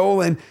everything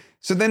stolen.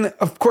 So then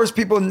of course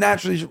people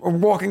naturally are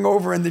walking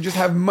over and they just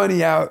have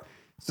money out.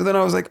 So then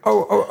I was like,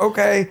 oh,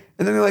 okay.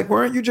 And then they're like,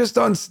 weren't you just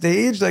on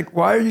stage? Like,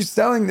 why are you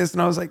selling this?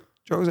 And I was like,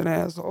 Joe's an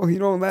asshole. He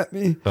don't let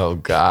me. Oh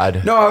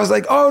God. No, I was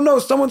like, oh no,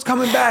 someone's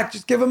coming back.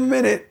 Just give him a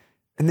minute.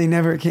 And they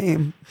never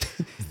came.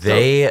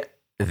 They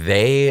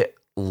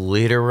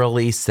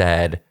literally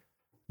said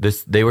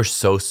this. They were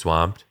so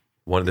swamped.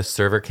 One of the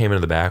server came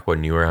into the back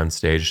when you were on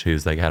stage. She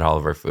was like, had all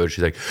of our food.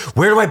 She's like,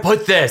 where do I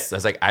put this? I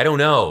was like, I don't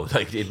know.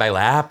 Like in my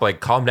lap, like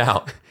calm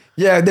down.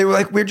 Yeah, they were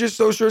like, we're just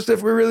so short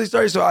stiff. We're really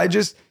sorry. So I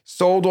just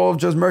sold all of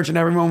Joe's merch and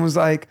everyone was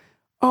like,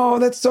 oh,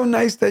 that's so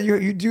nice that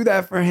you do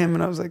that for him.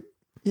 And I was like,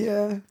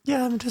 yeah.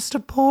 Yeah, I'm just a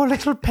poor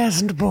little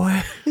peasant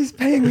boy. He's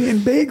paying me in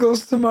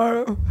bagels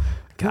tomorrow.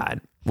 God.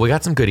 We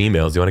got some good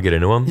emails. You want to get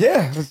into them?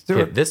 Yeah, let's do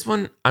it. This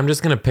one, I'm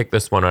just going to pick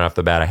this one right off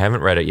the bat. I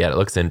haven't read it yet. It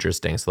looks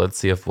interesting. So let's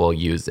see if we'll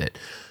use it.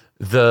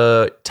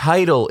 The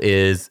title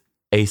is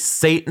A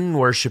Satan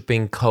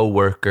Worshipping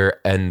Coworker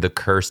and the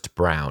Cursed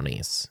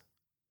Brownies.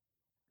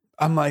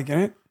 I'm liking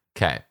it.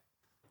 Okay,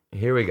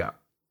 here we go.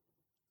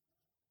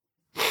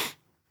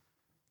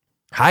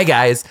 Hi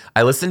guys,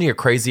 I listened to your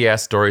crazy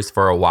ass stories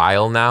for a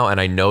while now, and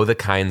I know the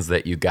kinds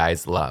that you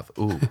guys love.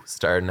 Ooh,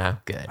 starting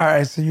out good. All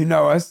right, so you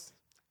know us.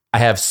 I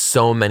have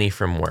so many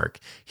from work.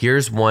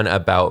 Here's one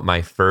about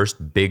my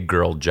first big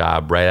girl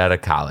job right out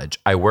of college.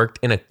 I worked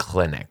in a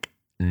clinic,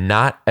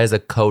 not as a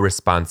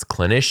co-response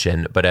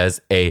clinician, but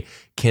as a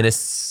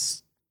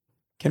Kinesthetic?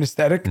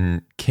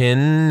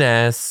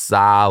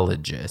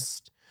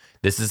 kinesologist.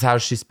 This is how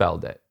she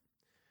spelled it.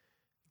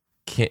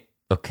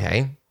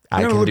 Okay.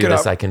 I can do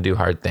this. I can do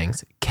hard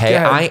things.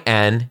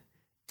 Kinesologist.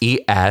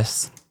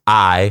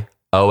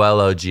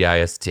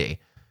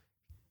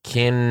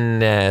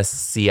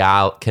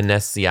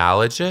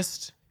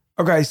 Kinesiologist.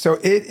 Okay, so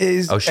it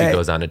is. Oh, she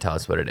goes on to tell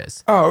us what it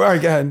is. Oh, all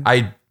right, go ahead.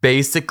 I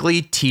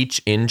basically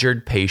teach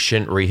injured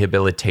patient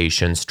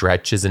rehabilitation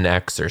stretches and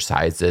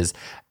exercises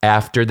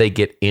after they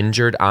get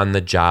injured on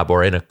the job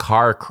or in a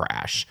car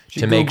crash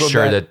to make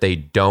sure that they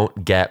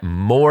don't get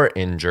more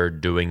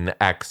injured doing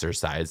the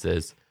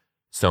exercises.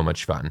 So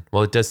much fun.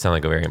 Well, it does sound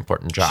like a very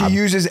important job. She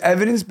uses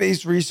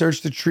evidence-based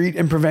research to treat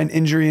and prevent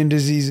injury and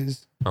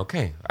diseases.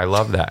 Okay, I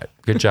love that.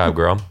 Good job,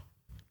 girl.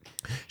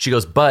 She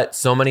goes, but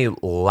so many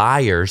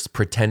liars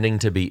pretending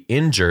to be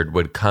injured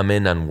would come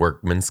in on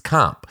workman's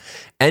comp.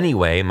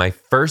 Anyway, my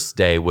first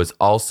day was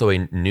also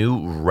a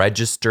new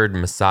registered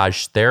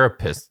massage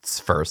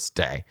therapist's first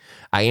day.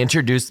 I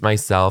introduced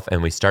myself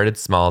and we started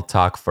small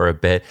talk for a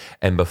bit.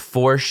 And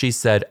before she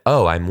said,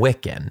 oh, I'm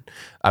Wiccan,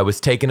 I was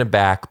taken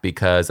aback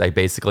because I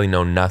basically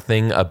know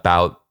nothing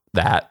about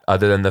that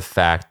other than the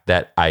fact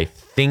that I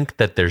think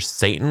that they're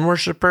Satan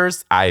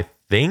worshipers. I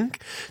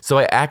think. So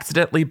I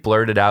accidentally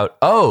blurted out,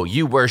 oh,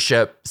 you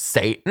worship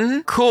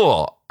Satan?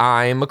 Cool.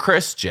 I'm a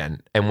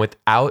Christian. And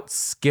without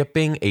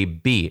skipping a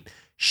beat,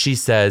 she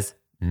says,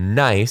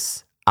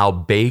 nice. I'll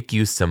bake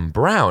you some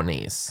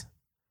brownies.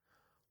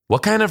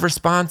 What kind of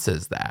response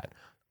is that?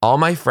 All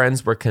my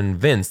friends were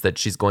convinced that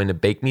she's going to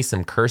bake me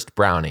some cursed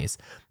brownies.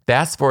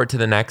 Fast forward to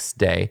the next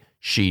day,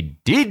 she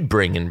did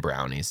bring in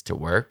brownies to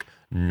work.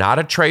 Not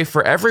a tray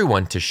for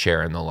everyone to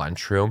share in the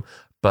lunchroom,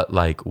 but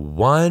like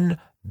one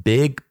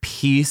big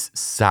piece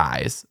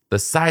size, the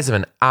size of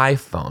an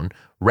iPhone,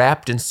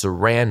 wrapped in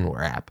saran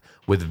wrap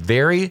with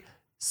very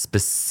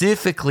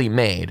specifically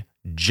made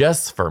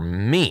just for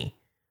me.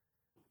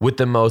 With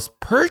the most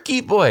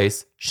perky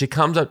voice, she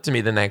comes up to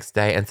me the next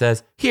day and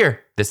says,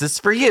 here, this is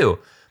for you.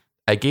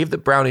 I gave the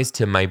brownies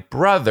to my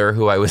brother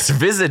who I was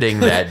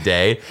visiting that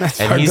day,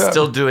 and he's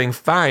still doing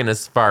fine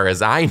as far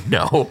as I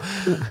know.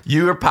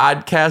 Your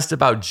podcast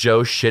about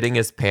Joe shitting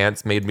his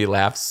pants made me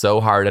laugh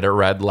so hard at a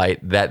red light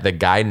that the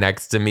guy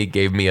next to me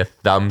gave me a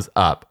thumbs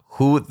up.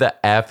 Who the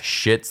F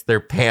shits their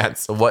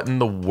pants? What in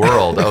the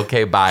world?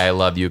 Okay, bye. I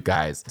love you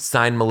guys.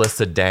 Signed,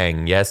 Melissa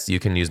Dang. Yes, you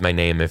can use my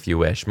name if you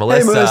wish.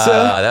 Melissa, hey, Melissa.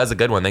 That was a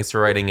good one. Thanks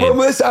for writing in. Well,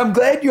 Melissa, I'm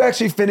glad you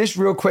actually finished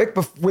real quick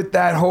with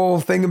that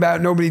whole thing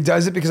about nobody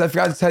does it, because I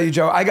forgot to tell you,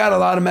 Joe, I got a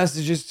lot of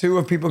messages too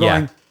of people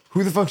going,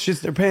 who the fuck shits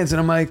their pants? And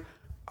I'm like,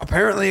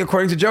 apparently,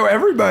 according to Joe,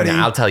 everybody.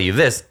 Now, I'll tell you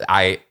this.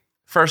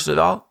 First of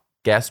all,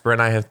 Gasper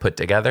and I have put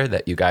together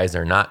that you guys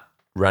are not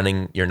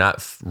you're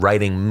not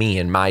writing me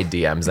in my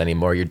DMs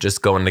anymore. You're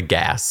just going to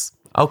Gas.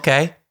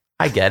 Okay,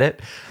 I get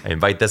it. I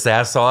invite this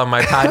asshole on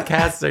my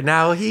podcast, so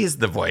now he's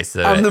the voice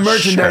of it. I'm the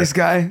merchandise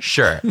guy.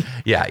 Sure.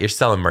 Yeah, you're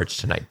selling merch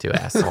tonight too,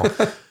 asshole.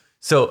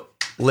 So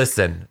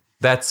listen,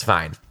 that's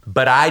fine.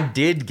 But I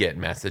did get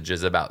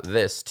messages about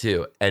this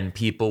too. And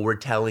people were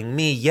telling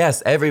me,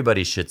 yes,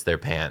 everybody shits their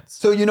pants.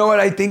 So you know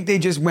what? I think they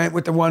just went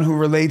with the one who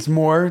relates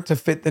more to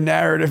fit the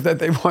narrative that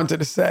they wanted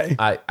to say.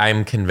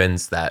 I'm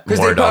convinced that more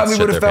because they adults probably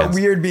would have shit their felt pants.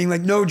 weird being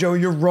like, no, Joe,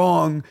 you're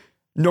wrong.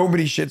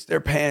 Nobody shits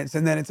their pants.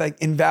 And then it's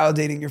like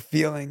invalidating your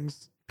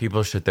feelings.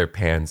 People shit their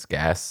pants,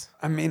 Gas.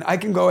 I mean, I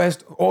can go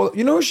ask all.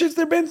 You know who shits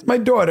their pants? My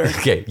daughter.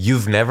 Okay,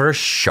 you've never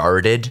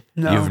sharded?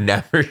 No. You've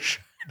never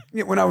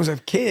Yeah, when I was a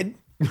kid.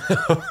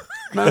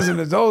 When I was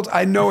an adult,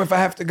 I know if I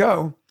have to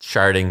go.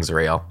 Sharding's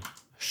real.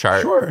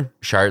 Sure.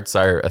 Sharts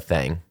are a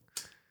thing.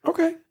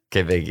 Okay.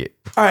 Okay, they get.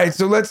 All right,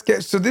 so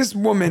so this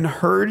woman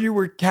heard you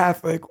were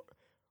Catholic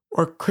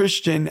or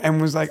Christian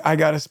and was like, I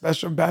got a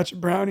special batch of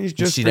brownies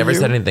just She for never you.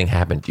 said anything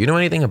happened. Do you know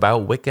anything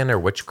about Wiccan or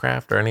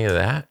witchcraft or any of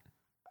that?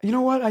 You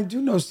know what? I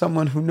do know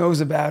someone who knows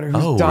about her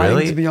who's Oh, dying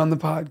really? to be on the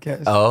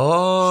podcast.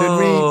 Oh. Should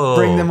we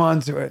bring them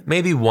onto it?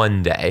 Maybe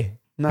one day.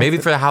 Maybe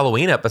for the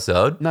Halloween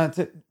episode.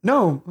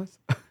 No.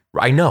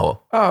 I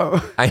know.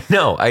 Oh. I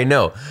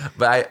know.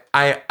 But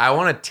I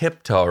want to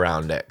tiptoe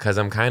around it because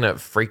I'm kind of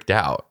freaked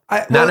out.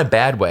 Not in a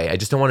bad way. I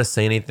just don't want to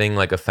say anything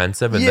like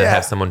offensive and then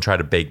have someone try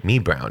to bake me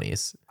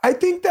brownies. I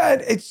think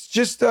that it's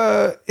just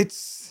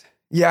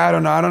I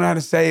don't know. I don't know how to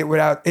say it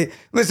without it.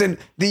 Listen,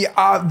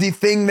 the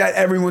thing that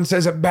everyone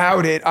says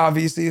about it,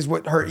 obviously, is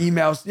what her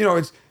emails. You know,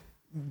 it's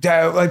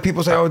like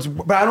people say,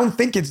 but I don't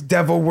think it's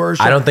devil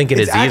worship. I don't think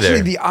it's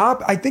actually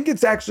either. I think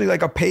it's actually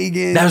like a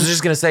pagan. I was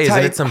just gonna say,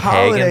 isn't it some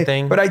pagan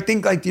thing? But I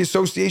think like the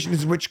association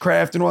is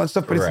witchcraft and all that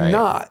stuff, but it's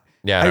not.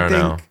 Yeah, I don't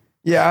know.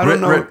 Yeah, I don't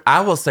know.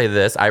 I will say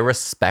this. I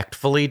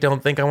respectfully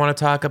don't think I want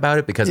to talk about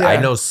it because I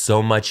know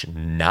so much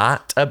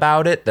not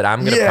about it that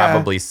I'm going to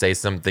probably say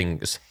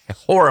something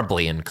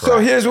horribly incorrect. So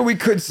here's what we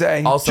could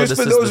say. Also, just this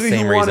for is those the of you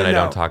same who reason wanna I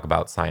know. don't talk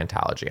about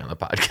Scientology on the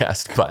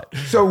podcast. But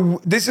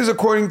So this is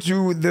according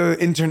to the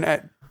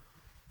internet.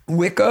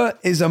 Wicca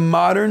is a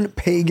modern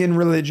pagan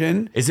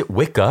religion. is it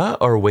Wicca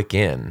or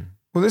Wiccan?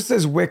 Well, this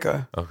says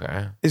Wicca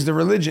Okay. is the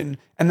religion.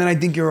 And then I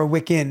think you're a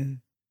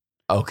Wiccan.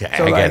 Okay.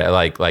 So I get it.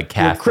 Like Catholic.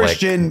 You're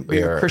Christian.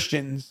 You're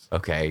Christians.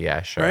 Okay.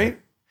 Yeah, sure.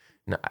 Right?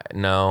 No.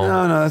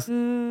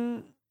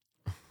 No.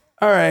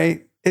 All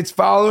right. Its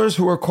followers,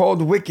 who are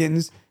called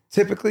Wiccans,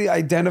 typically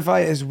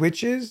identify as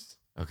witches.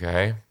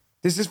 Okay.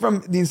 This is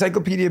from the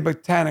Encyclopedia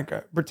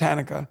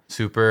Britannica.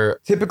 Super.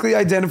 Typically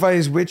identify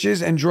as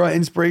witches and draw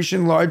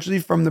inspiration largely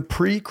from the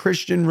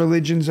pre-Christian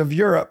religions of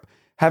Europe.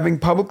 Having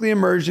publicly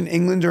emerged in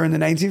England during the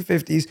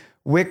 1950s,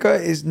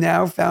 Wicca is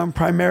now found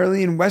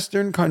primarily in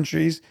Western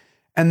countries,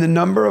 and the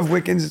number of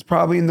Wiccans is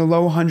probably in the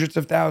low hundreds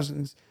of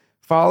thousands.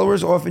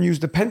 Followers often use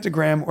the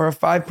pentagram or a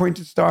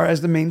 5-pointed star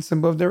as the main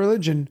symbol of their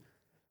religion.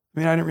 I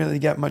mean, I didn't really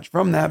get much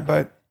from that,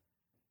 but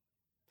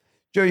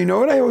Joe, you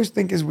know what I always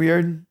think is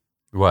weird?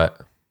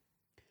 What?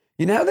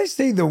 You know how they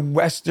say the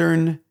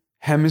Western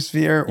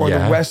hemisphere or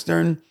the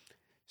Western?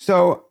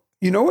 So,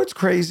 you know what's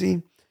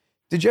crazy?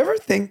 Did you ever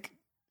think,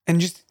 and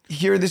just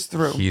hear this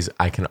through?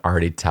 I can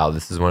already tell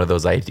this is one of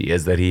those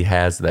ideas that he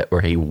has that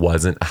where he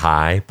wasn't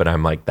high, but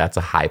I'm like, that's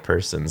a high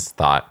person's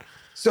thought.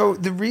 So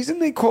the reason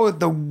they call it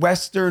the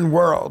Western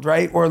world,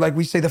 right? Or like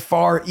we say the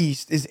Far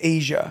East is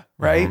Asia,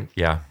 right? Mm-hmm.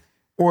 Yeah.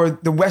 Or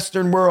the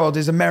Western world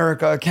is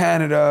America,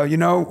 Canada, you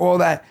know, all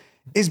that,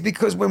 is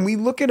because when we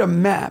look at a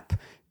map,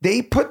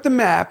 they put the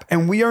map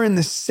and we are in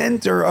the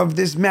center of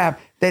this map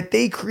that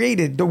they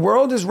created. The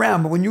world is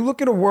round, but when you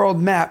look at a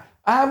world map,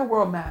 I have a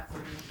world map.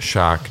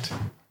 Shocked.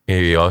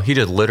 Here you go. He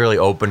just literally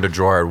opened a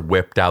drawer and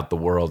whipped out the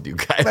world, you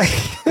guys.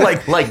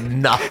 like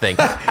nothing.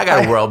 I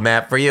got a world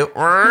map for you.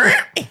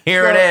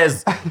 Here it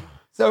is.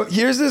 So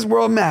here's this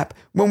world map.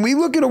 When we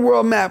look at a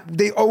world map,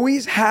 they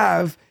always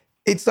have,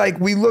 it's like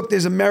we look,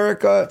 there's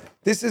America.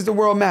 This is the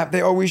world map.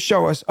 They always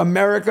show us.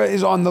 America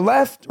is on the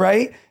left,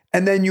 right?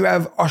 And then you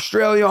have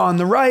Australia on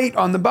the right,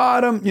 on the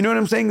bottom. You know what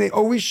I'm saying? They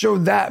always show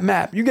that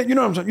map. You know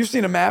what I'm saying? You've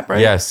seen a map,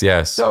 right?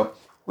 Yes. So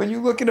when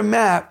you look at a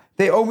map,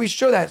 they always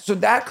show that. So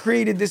that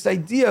created this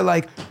idea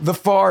like the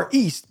Far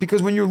East,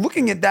 because when you're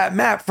looking at that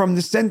map from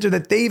the center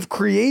that they've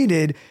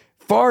created,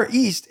 Far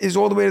East is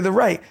all the way to the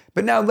right.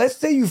 But now let's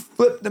say you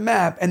flip the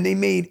map and they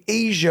made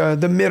Asia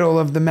the middle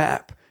of the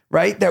map,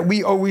 right? That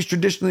we always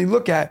traditionally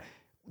look at.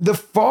 The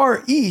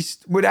Far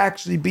East would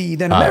actually be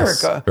then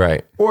America. Us,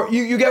 right. Or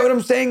you get what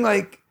I'm saying?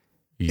 Like,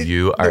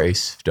 you are a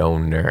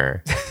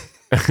stoner.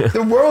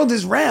 the world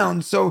is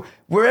round, so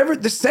wherever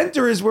the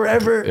center is,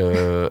 wherever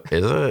is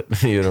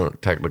it? You don't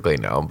technically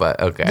know,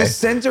 but okay. The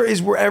center is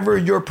wherever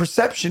your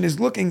perception is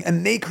looking,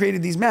 and they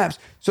created these maps.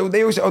 So they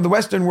always say, "Oh, the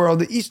Western world,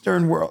 the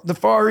Eastern world, the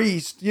Far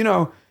East," you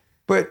know.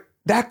 But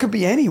that could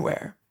be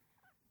anywhere.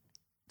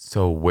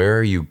 So where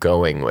are you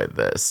going with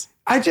this?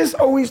 I just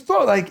always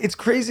thought like it's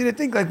crazy to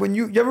think like when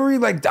you ever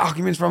read like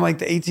documents from like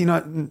the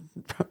 1800s.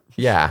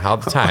 Yeah, all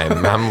the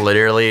time. I'm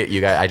literally, you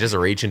guys, I just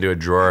reach into a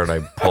drawer and I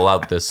pull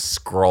out this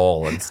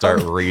scroll and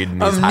start reading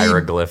these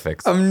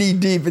hieroglyphics. I'm knee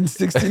deep in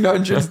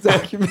 1600s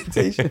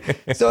documentation.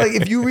 So like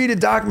if you read a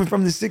document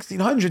from the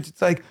 1600s,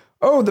 it's like,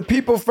 oh, the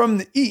people from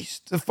the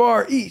East, the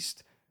Far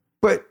East.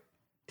 But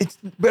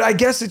I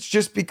guess it's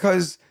just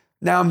because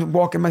now I'm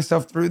walking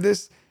myself through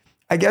this.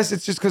 I guess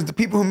it's just because the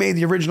people who made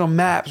the original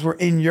maps were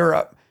in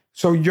Europe.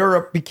 So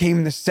Europe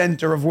became the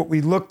center of what we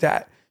looked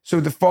at. So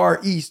the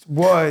Far East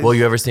was. Well,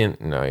 you ever seen?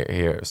 No,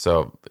 here.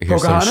 So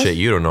here's Pocahontas? some shit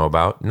you don't know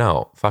about.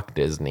 No, fuck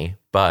Disney.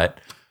 But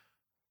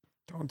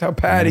don't tell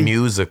Patty.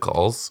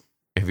 Musicals.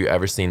 Have you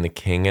ever seen The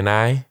King and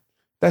I?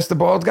 That's the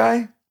bald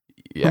guy?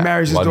 Yeah.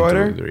 marries his 1,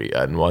 daughter? 2, 3,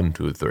 and 1,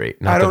 2, 3. I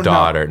Not the don't know.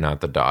 daughter.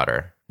 Not the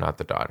daughter. Not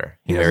the daughter.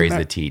 He He doesn't marries ma-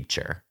 the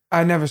teacher.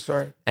 I never saw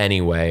it.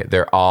 Anyway,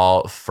 they're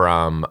all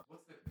from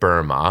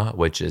Burma,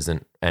 which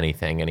isn't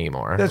anything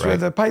anymore. That's right? where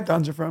the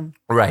pythons are from.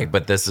 Right,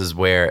 but this is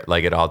where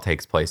like it all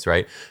takes place,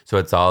 right? So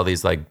it's all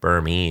these like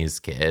Burmese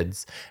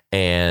kids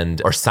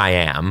or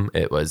Siam.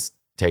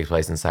 Takes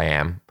place in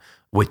Siam,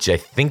 which I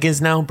think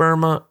is now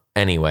Burma.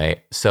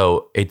 Anyway,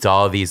 so it's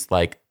all these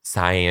like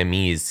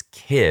Siamese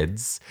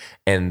kids,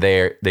 and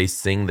they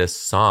sing this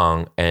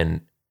song,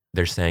 and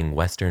they're saying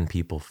Western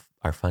people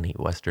are funny.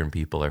 Western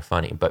people are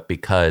funny, but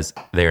because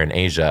they're in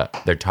Asia,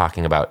 they're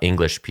talking about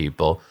English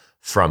people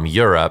from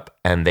Europe,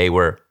 and they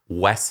were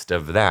west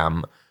of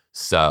them.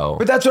 So,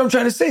 But that's what I'm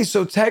trying to say.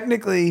 So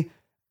technically,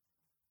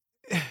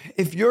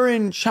 if you're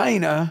in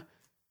China,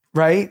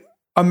 right,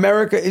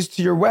 America is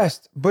to your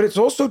west, but it's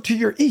also to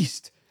your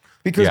east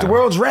because the Yeah.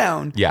 world's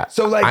round. Yeah.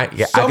 So like I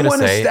gotta someone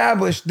say-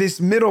 established this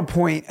middle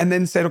point and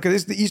then said, okay,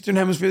 this is the Eastern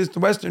hemisphere, this is the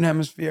Western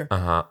hemisphere.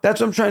 That's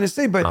what I'm trying to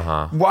say. But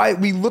why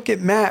we look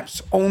at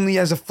maps only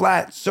as a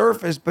flat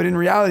surface, but in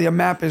reality, a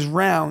map is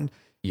round.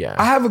 yeah.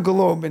 I have a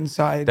globe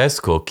inside. That's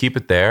cool. Keep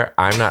it there.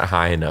 I'm not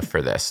high enough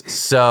for this.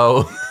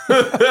 So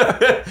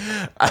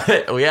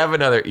we have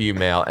another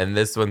email, and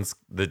this one's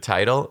the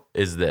title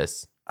is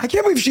this. I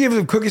can't believe she gave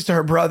some cookies to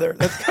her brother.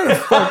 That's kind of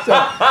fucked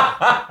up.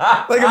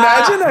 Like,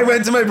 imagine I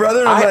went to my brother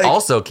and I'm I like,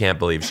 also can't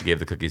believe she gave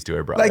the cookies to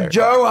her brother. like,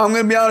 Joe, I'm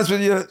going to be honest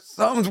with you.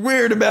 Something's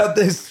weird about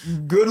this.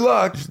 Good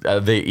luck.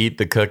 They eat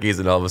the cookies,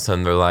 and all of a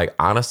sudden they're like,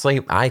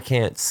 honestly, I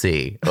can't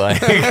see. Like,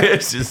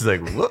 it's just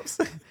like, whoops.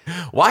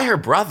 Why her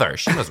brother?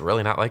 She must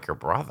really not like her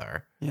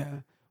brother. Yeah.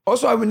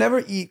 Also, I would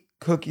never eat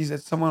cookies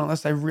that someone,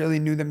 unless I really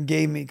knew them,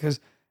 gave me.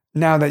 Because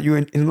now that you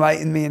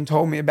enlightened me and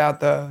told me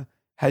about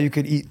how you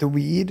could eat the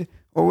weed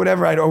or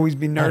whatever, I'd always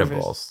be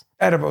nervous.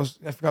 Edibles.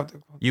 I forgot the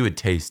quote. You would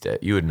taste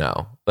it. You would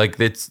know. Like,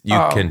 you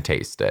can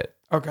taste it.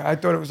 Okay. I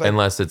thought it was like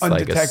Unless it's like a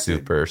undetected.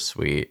 super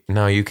sweet.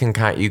 No, you can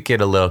you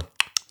get a little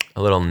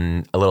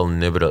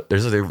nibble.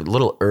 There's a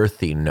little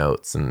earthy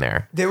notes in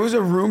there. There was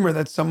a rumor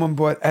that someone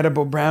bought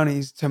edible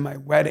brownies to my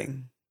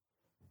wedding.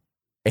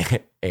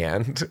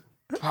 And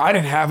I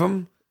didn't have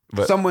them.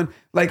 But- Someone,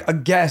 like a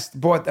guest,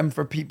 bought them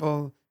for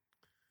people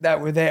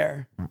that were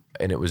there.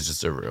 it was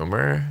just a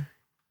rumor.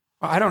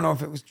 I don't know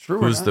if it was true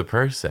Who's or the not.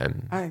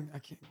 person? I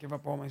can't give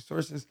up all my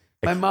sources.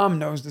 My mom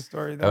knows the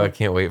story, Oh, though. I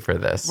can't wait for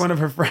this. One of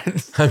her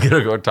friends. I'm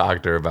gonna go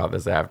talk to her about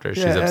this after.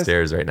 She's Yeah, that's-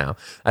 upstairs right now.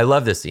 I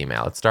love this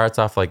email. It starts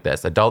off like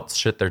this: adults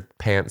shit their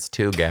pants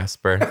too,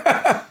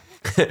 Gasper.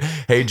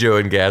 Hey Joe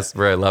and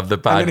Gasper, I love the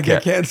podcast. I'm gonna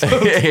get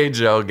canceled. Hey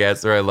Joe,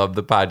 Gasper, I love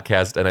the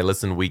podcast, and I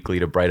listen weekly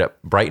to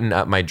brighten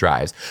up my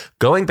drives.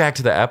 Going back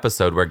to the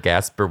episode where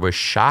Gasper was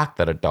shocked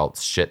that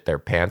adults shit their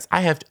pants,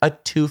 I have a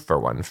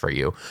 2-for-1 for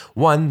you.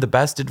 One, the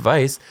best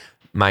advice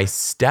my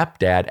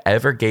stepdad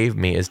ever gave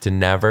me is to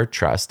never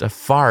trust a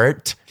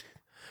fart.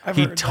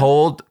 He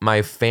told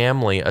my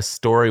family a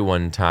story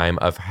one time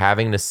of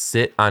having to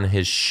sit on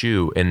his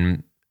shoe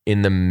in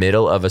the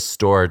middle of a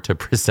store to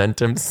present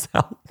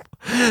himself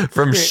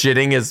from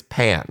shitting his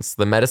pants.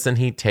 The medicine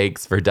he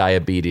takes for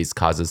diabetes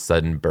causes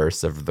sudden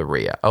bursts of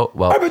urea. Oh,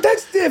 well. But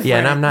that's different. Yeah,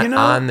 and I'm not you know?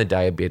 on the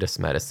diabetes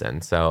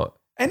medicine, so...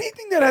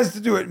 Anything that has to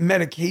do with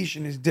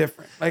medication is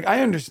different. Like,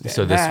 I understand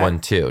So this that. one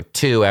too.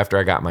 2, after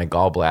I got my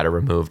gallbladder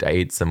removed, I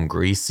ate some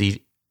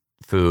greasy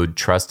food,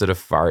 trusted a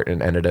fart,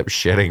 and ended up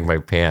shitting my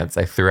pants.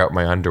 I threw out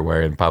my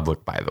underwear in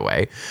public, by the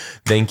way.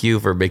 Thank you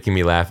for making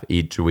me laugh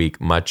each week.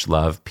 Much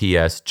love.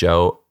 P.S.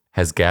 Joe,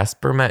 has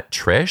Gasper met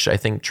Trish? I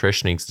think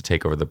Trish needs to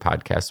take over the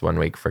podcast one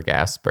week for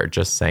Gasper.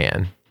 Just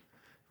saying.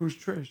 Who's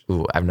Trish?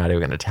 Ooh, I'm not even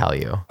going to tell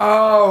you.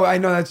 Oh, I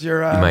know that's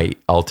your... My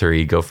alter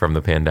ego from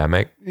the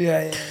pandemic.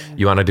 Yeah.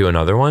 You want to do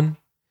another one?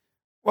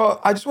 Well,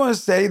 I just want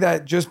to say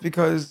that just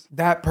because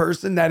that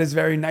person, that is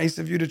very nice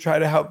of you to try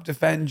to help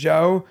defend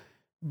Joe,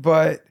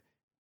 but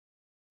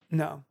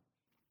no.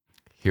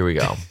 Here we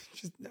go.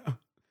 Just no.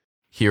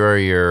 Here are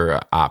your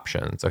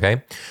options,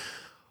 okay?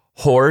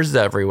 Whores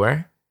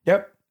everywhere.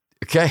 Yep.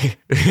 Okay.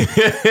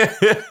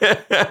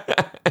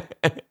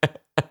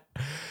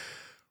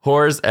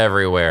 Whores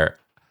everywhere.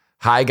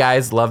 Hi,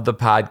 guys. Love the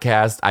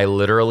podcast. I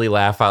literally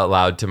laugh out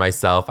loud to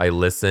myself. I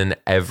listen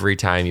every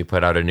time you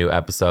put out a new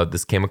episode.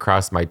 This came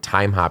across my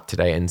time hop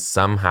today and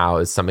somehow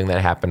is something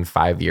that happened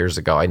 5 years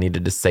ago. I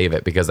needed to save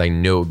it because I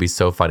knew it would be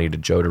so funny to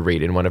Joe to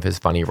read in one of his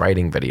funny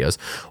writing videos.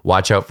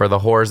 Watch out for the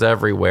whores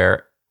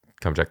everywhere.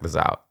 Come check this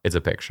out. It's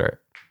a picture.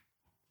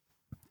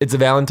 It's a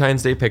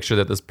Valentine's Day picture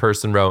that this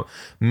person wrote.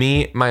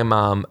 Me, my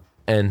mom,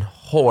 and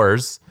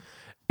whores.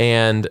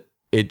 And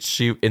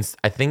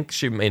I think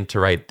she meant to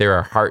write, there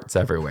are hearts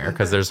everywhere,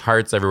 because there's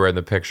hearts everywhere in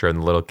the picture, and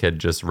the little kid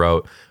just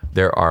wrote,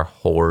 there are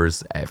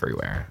whores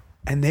everywhere.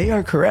 And they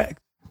are correct.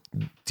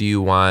 Do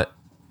you want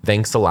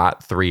Thanks a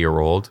Lot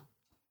 3-year-old,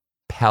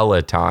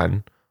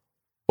 Peloton,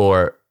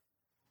 or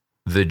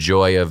The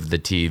Joy of the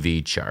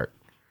TV chart?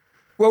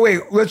 Well,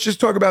 wait, let's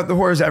just talk about the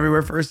whores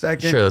everywhere for a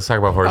second. Sure, let's talk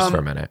about whores for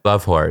a minute.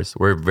 Love whores.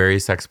 We're very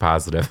sex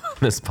positive on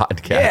this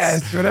podcast. Yeah,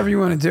 it's whatever you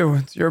want to do.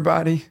 It's your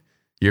body.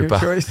 Your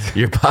choice.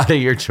 Your body,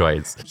 your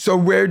choice. So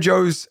where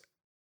Joe's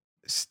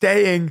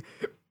staying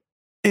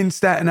in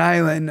Staten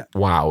Island.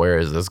 Wow, where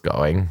is this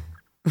going?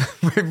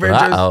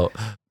 All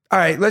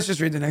right, let's just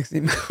read the next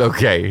email.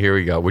 Okay, here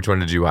we go. Which one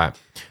did you want?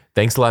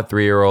 Thanks a lot,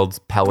 3-year-olds.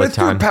 Peloton. Let's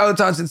do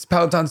Peloton since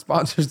Peloton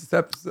sponsors this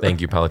episode. Thank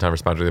you, Peloton,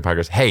 for sponsoring the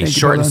podcast. Hey, Thank you,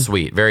 short and Peloton.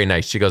 sweet. Very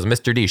nice. She goes,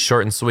 Mr. D,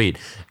 short and sweet.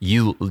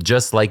 You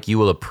just like you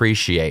will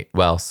appreciate,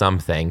 well, some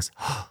things.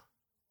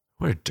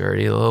 What a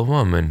dirty little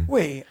woman.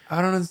 Wait,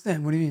 I don't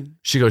understand. What do you mean?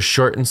 She goes,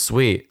 short and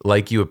sweet,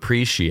 like you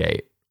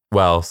appreciate,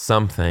 well,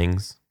 some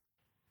things.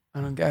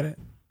 I don't get it.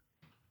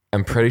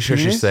 I'm pretty sure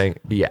Penis? she's saying,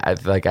 yeah,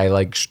 like I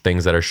like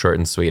things that are short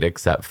and sweet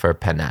except for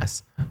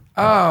penis.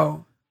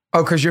 Oh,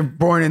 because you're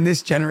born in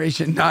this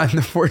generation, not in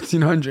the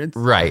 1400s.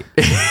 Right.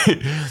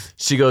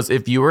 She goes,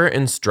 if you were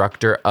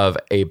instructor of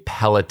a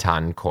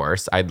Peloton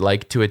course, I'd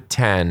like to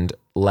attend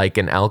like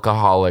an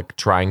alcoholic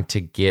trying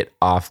to get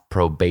off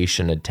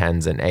probation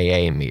attends an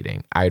AA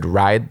meeting. I'd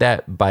ride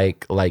that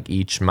bike like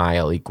each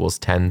mile equals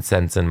 10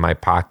 cents in my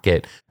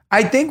pocket.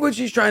 I think what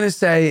she's trying to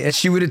say is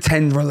she would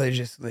attend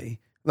religiously,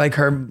 like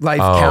her life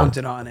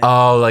counted on it.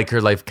 Oh, like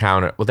her life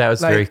counted. Well, that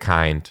was Like, very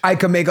kind. I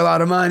could make a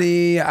lot of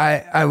money.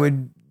 I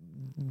would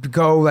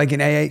go like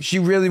an AA. She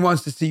really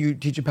wants to see you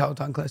teach a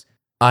Peloton class.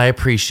 I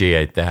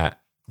appreciate that.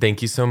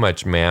 Thank you so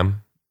much,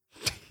 ma'am.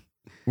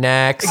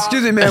 Next.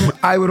 Excuse me, ma'am.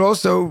 I would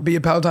also be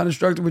a Peloton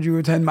instructor. Would you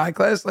attend my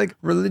class like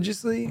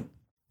religiously?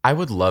 I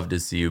would love to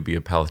see you be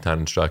a Peloton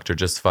instructor,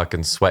 just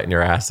fucking sweating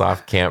your ass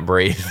off, can't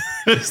breathe.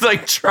 Just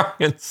like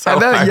trying so I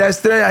bet hard.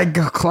 yesterday I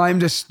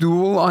climbed a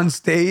stool on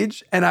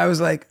stage and I was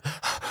like,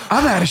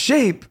 I'm out of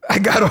shape. I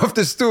got off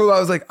the stool. I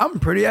was like, I'm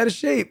pretty out of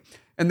shape.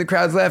 And the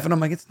crowd's laughing. I'm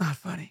like, it's not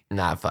funny.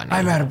 Not funny.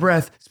 I'm out of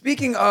breath.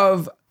 Speaking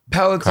of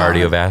Peloton.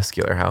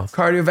 Cardiovascular health.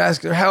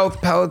 Cardiovascular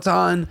health,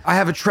 Peloton. I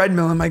have a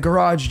treadmill in my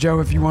garage, Joe,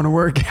 if you want to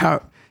work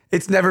out.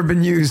 It's never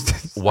been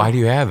used. Why do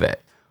you have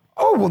it?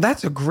 Oh, well,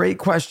 that's a great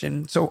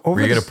question. So over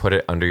Were you the- going to put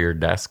it under your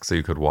desk so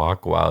you could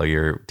walk while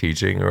you're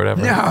teaching or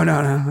whatever?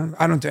 No.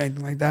 I don't do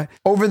anything like that.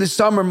 Over the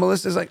summer,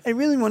 Melissa's like, I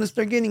really want to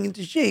start getting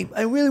into shape.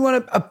 I really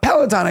want a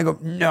Peloton. I go,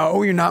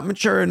 no, you're not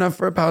mature enough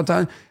for a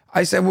Peloton.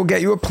 I said, we'll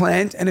get you a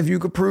plant. And if you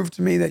could prove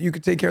to me that you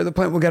could take care of the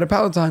plant, we'll get a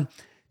Peloton.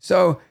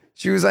 So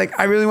she was like,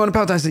 I really want a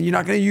Peloton. I said, you're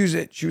not going to use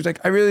it. She was like,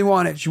 I really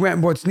want it. She went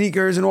and bought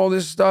sneakers and all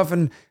this stuff.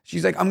 And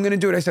she's like, I'm going to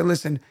do it. I said,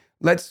 listen,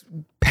 let's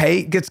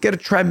get a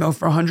treadmill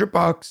for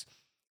 $100.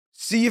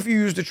 See if you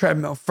use the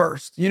treadmill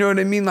first. You know what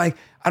I mean? Like,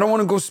 I don't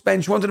want to go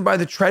spend. She wanted to buy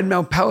the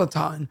treadmill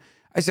Peloton.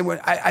 I said, well,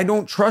 I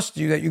don't trust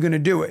you that you're going to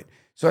do it.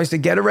 So I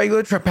said, get a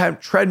regular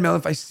treadmill.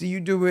 If I see you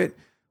do it,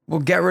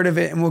 we'll get rid of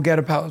it and we'll get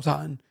a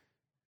Peloton.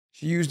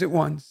 She used it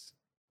once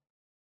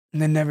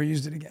and then never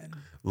used it again.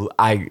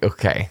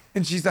 Okay.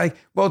 And she's like,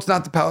 well, it's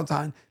not the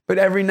Peloton. But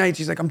every night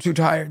she's like, I'm too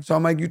tired. So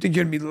I'm like, you think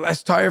you're going to be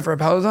less tired for a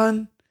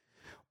Peloton?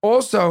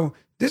 Also,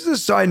 this is a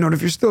side note.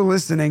 If you're still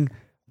listening,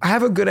 I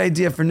have a good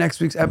idea for next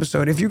week's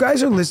episode. If you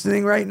guys are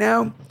listening right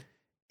now,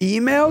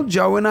 email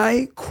Joe and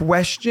I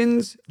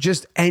questions,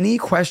 just any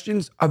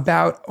questions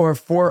about or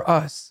for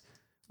us.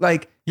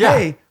 Like, Yeah,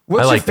 hey,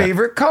 what's I your like that.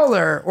 favorite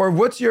color? Or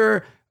what's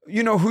your,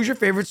 who's your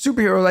favorite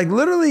superhero? Like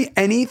literally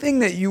anything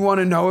that you want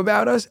to know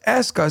about us,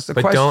 ask us a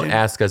But question. don't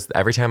ask us.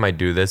 Every time I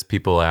do this,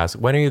 people ask,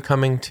 when are you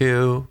coming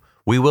to?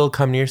 We will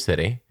come to your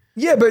city.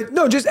 Yeah, but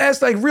no, just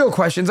ask like real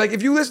questions. Like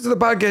if you listen to the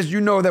podcast,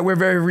 you know that we're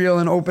very real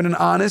and open and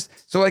honest.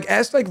 So like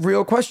ask like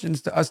real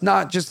questions to us,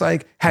 not just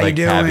like how you Like,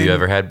 doing. have you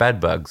ever had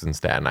bed bugs in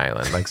Staten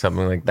Island? Like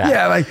something like that.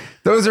 Yeah, like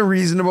those are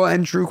reasonable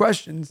and true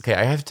questions. Okay,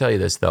 I have to tell you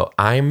this though.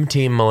 I'm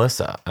Team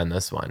Melissa on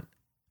this one.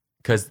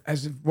 Because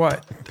As if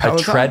what? a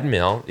Peloton?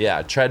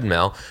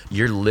 treadmill,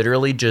 you're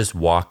literally just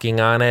walking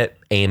on it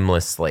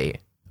aimlessly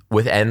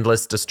with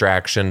endless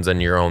distractions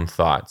and your own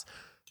thoughts.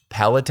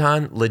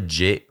 Peloton,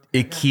 legit,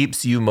 it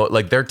keeps you,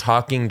 like they're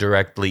talking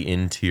directly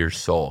into your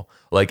soul.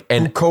 Like,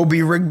 and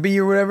Kobe Rigby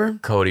or whatever.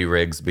 Cody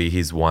Rigsby,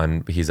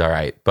 he's all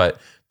right. But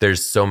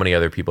there's so many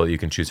other people that you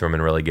can choose from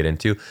and really get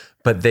into.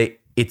 But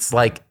it's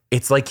like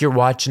you're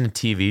watching a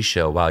TV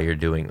show while you're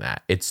doing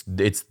that. It's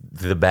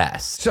the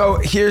best. So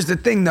here's the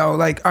thing though.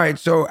 Like, all right,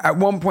 so at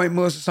one point,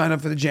 Melissa signed up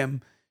for the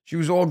gym. She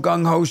was all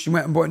gung-ho. She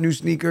went and bought new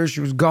sneakers.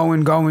 She was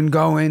going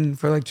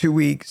for like 2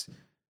 weeks.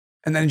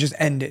 And then it just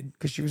ended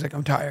because she was like,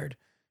 I'm tired.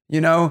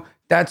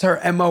 That's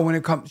her MO when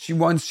it comes. She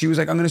was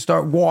like, I'm going to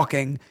start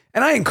walking.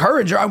 And I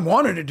encourage her. I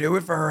want her to do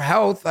it for her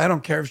health. I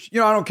don't care if I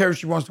don't care if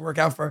she wants to work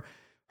out for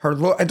her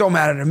look. It don't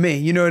matter to me.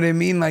 You know what I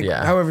mean? Like,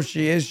 Yeah. however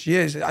she is.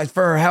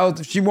 For her health,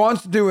 if she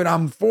wants to do it,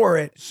 I'm for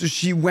it. So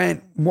she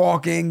went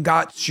walking,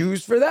 got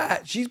shoes for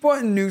that. She's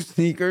bought new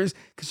sneakers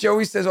because she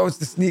always says, oh, it's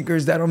the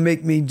sneakers that'll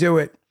make me do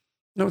it.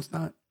 No, it's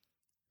not.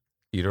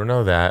 You don't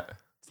know that.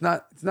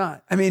 It's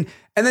not. I mean,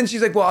 and then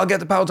she's like, well, I'll get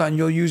the Peloton.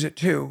 You'll use it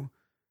too.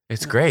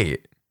 It's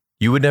great.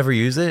 You would never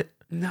use it?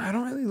 No, I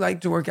don't really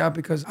like to work out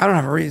because I don't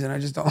have a reason. I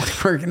just don't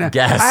like working out.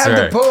 Yes, I have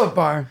sir. the pull-up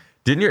bar.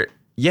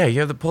 Yeah, you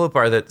have the pull-up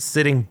bar that's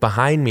sitting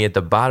behind me at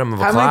the bottom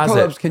of a How closet. many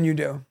pull-ups can you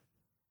do?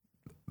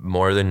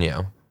 More than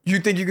you. You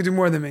think you could do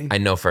more than me? I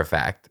know for a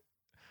fact.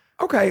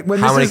 Okay.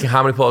 How many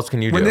pull-ups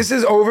can you do? When this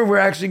is over, we're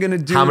actually going to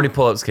do How many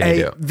pull-ups can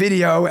you do?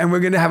 video, and we're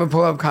going to have a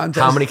pull-up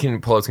contest. How many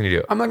pull-ups can you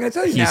do? I'm not going to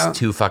tell you He's now.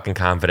 too fucking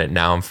confident.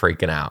 Now I'm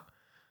freaking out.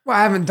 Well,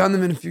 I haven't done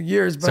them in a few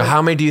years. But So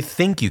how many do you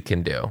think you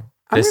can do?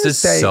 This is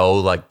so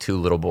like two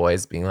little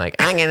boys being like,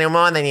 I'm going to do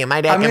more than you.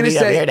 My dad can beat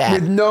up your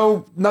dad. With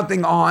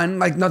nothing on,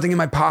 like nothing in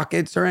my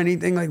pockets or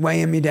anything, like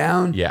weighing me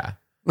down. Yeah.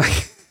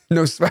 Like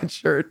no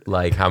sweatshirt.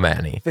 Like how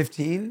many?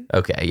 15?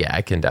 Okay, yeah,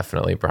 I can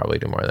definitely probably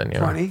do more than you.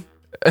 20?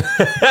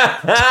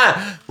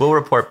 We'll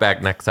report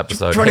back next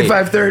episode.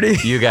 25, 30.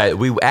 You guys,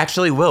 we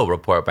actually will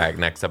report back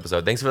next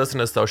episode. Thanks for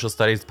listening to Social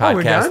Studies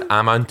Podcast.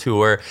 I'm on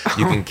tour.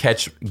 You can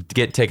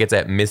get tickets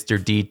at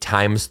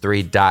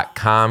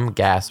MrDtimes3.com.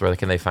 Gas, where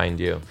can they find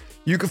you?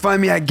 You can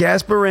find me at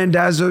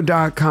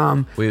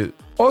GasperRandazzo.com.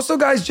 Also,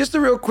 guys, just a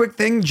real quick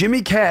thing.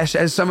 Jimmy Cash,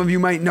 as some of you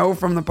might know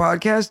from the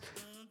podcast,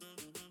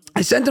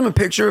 I sent him a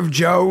picture of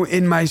Joe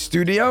in my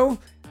studio,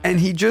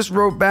 and he just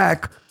wrote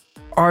back,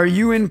 "Are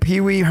you in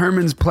Pee Wee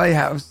Herman's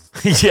Playhouse?"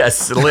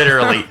 Yes,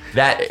 literally.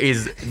 That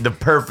is the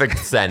perfect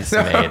sense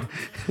made.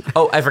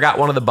 Oh, I forgot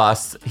one of the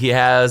busts. He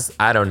has,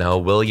 I don't know,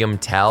 William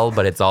Tell,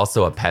 but it's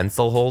also a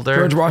pencil holder.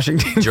 George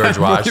Washington. George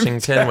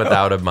Washington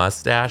without a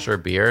mustache or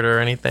beard or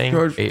anything.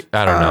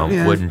 I don't know.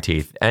 Yeah. Wooden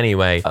teeth.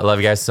 Anyway, I love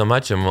you guys so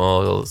much, and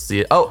we'll see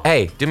you. Oh,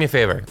 hey, do me a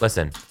favor.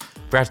 Listen,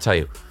 forgot to tell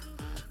you.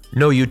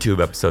 No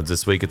YouTube episodes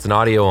this week. It's an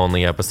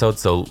audio-only episode,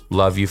 so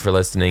love you for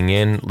listening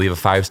in. Leave a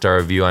 5-star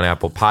review on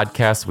Apple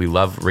Podcasts. We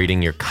love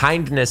reading your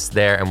kindness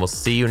there, and we'll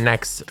see you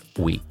next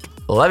week.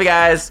 Love you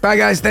guys. Bye,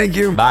 guys. Thank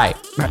you. Bye.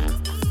 Bye.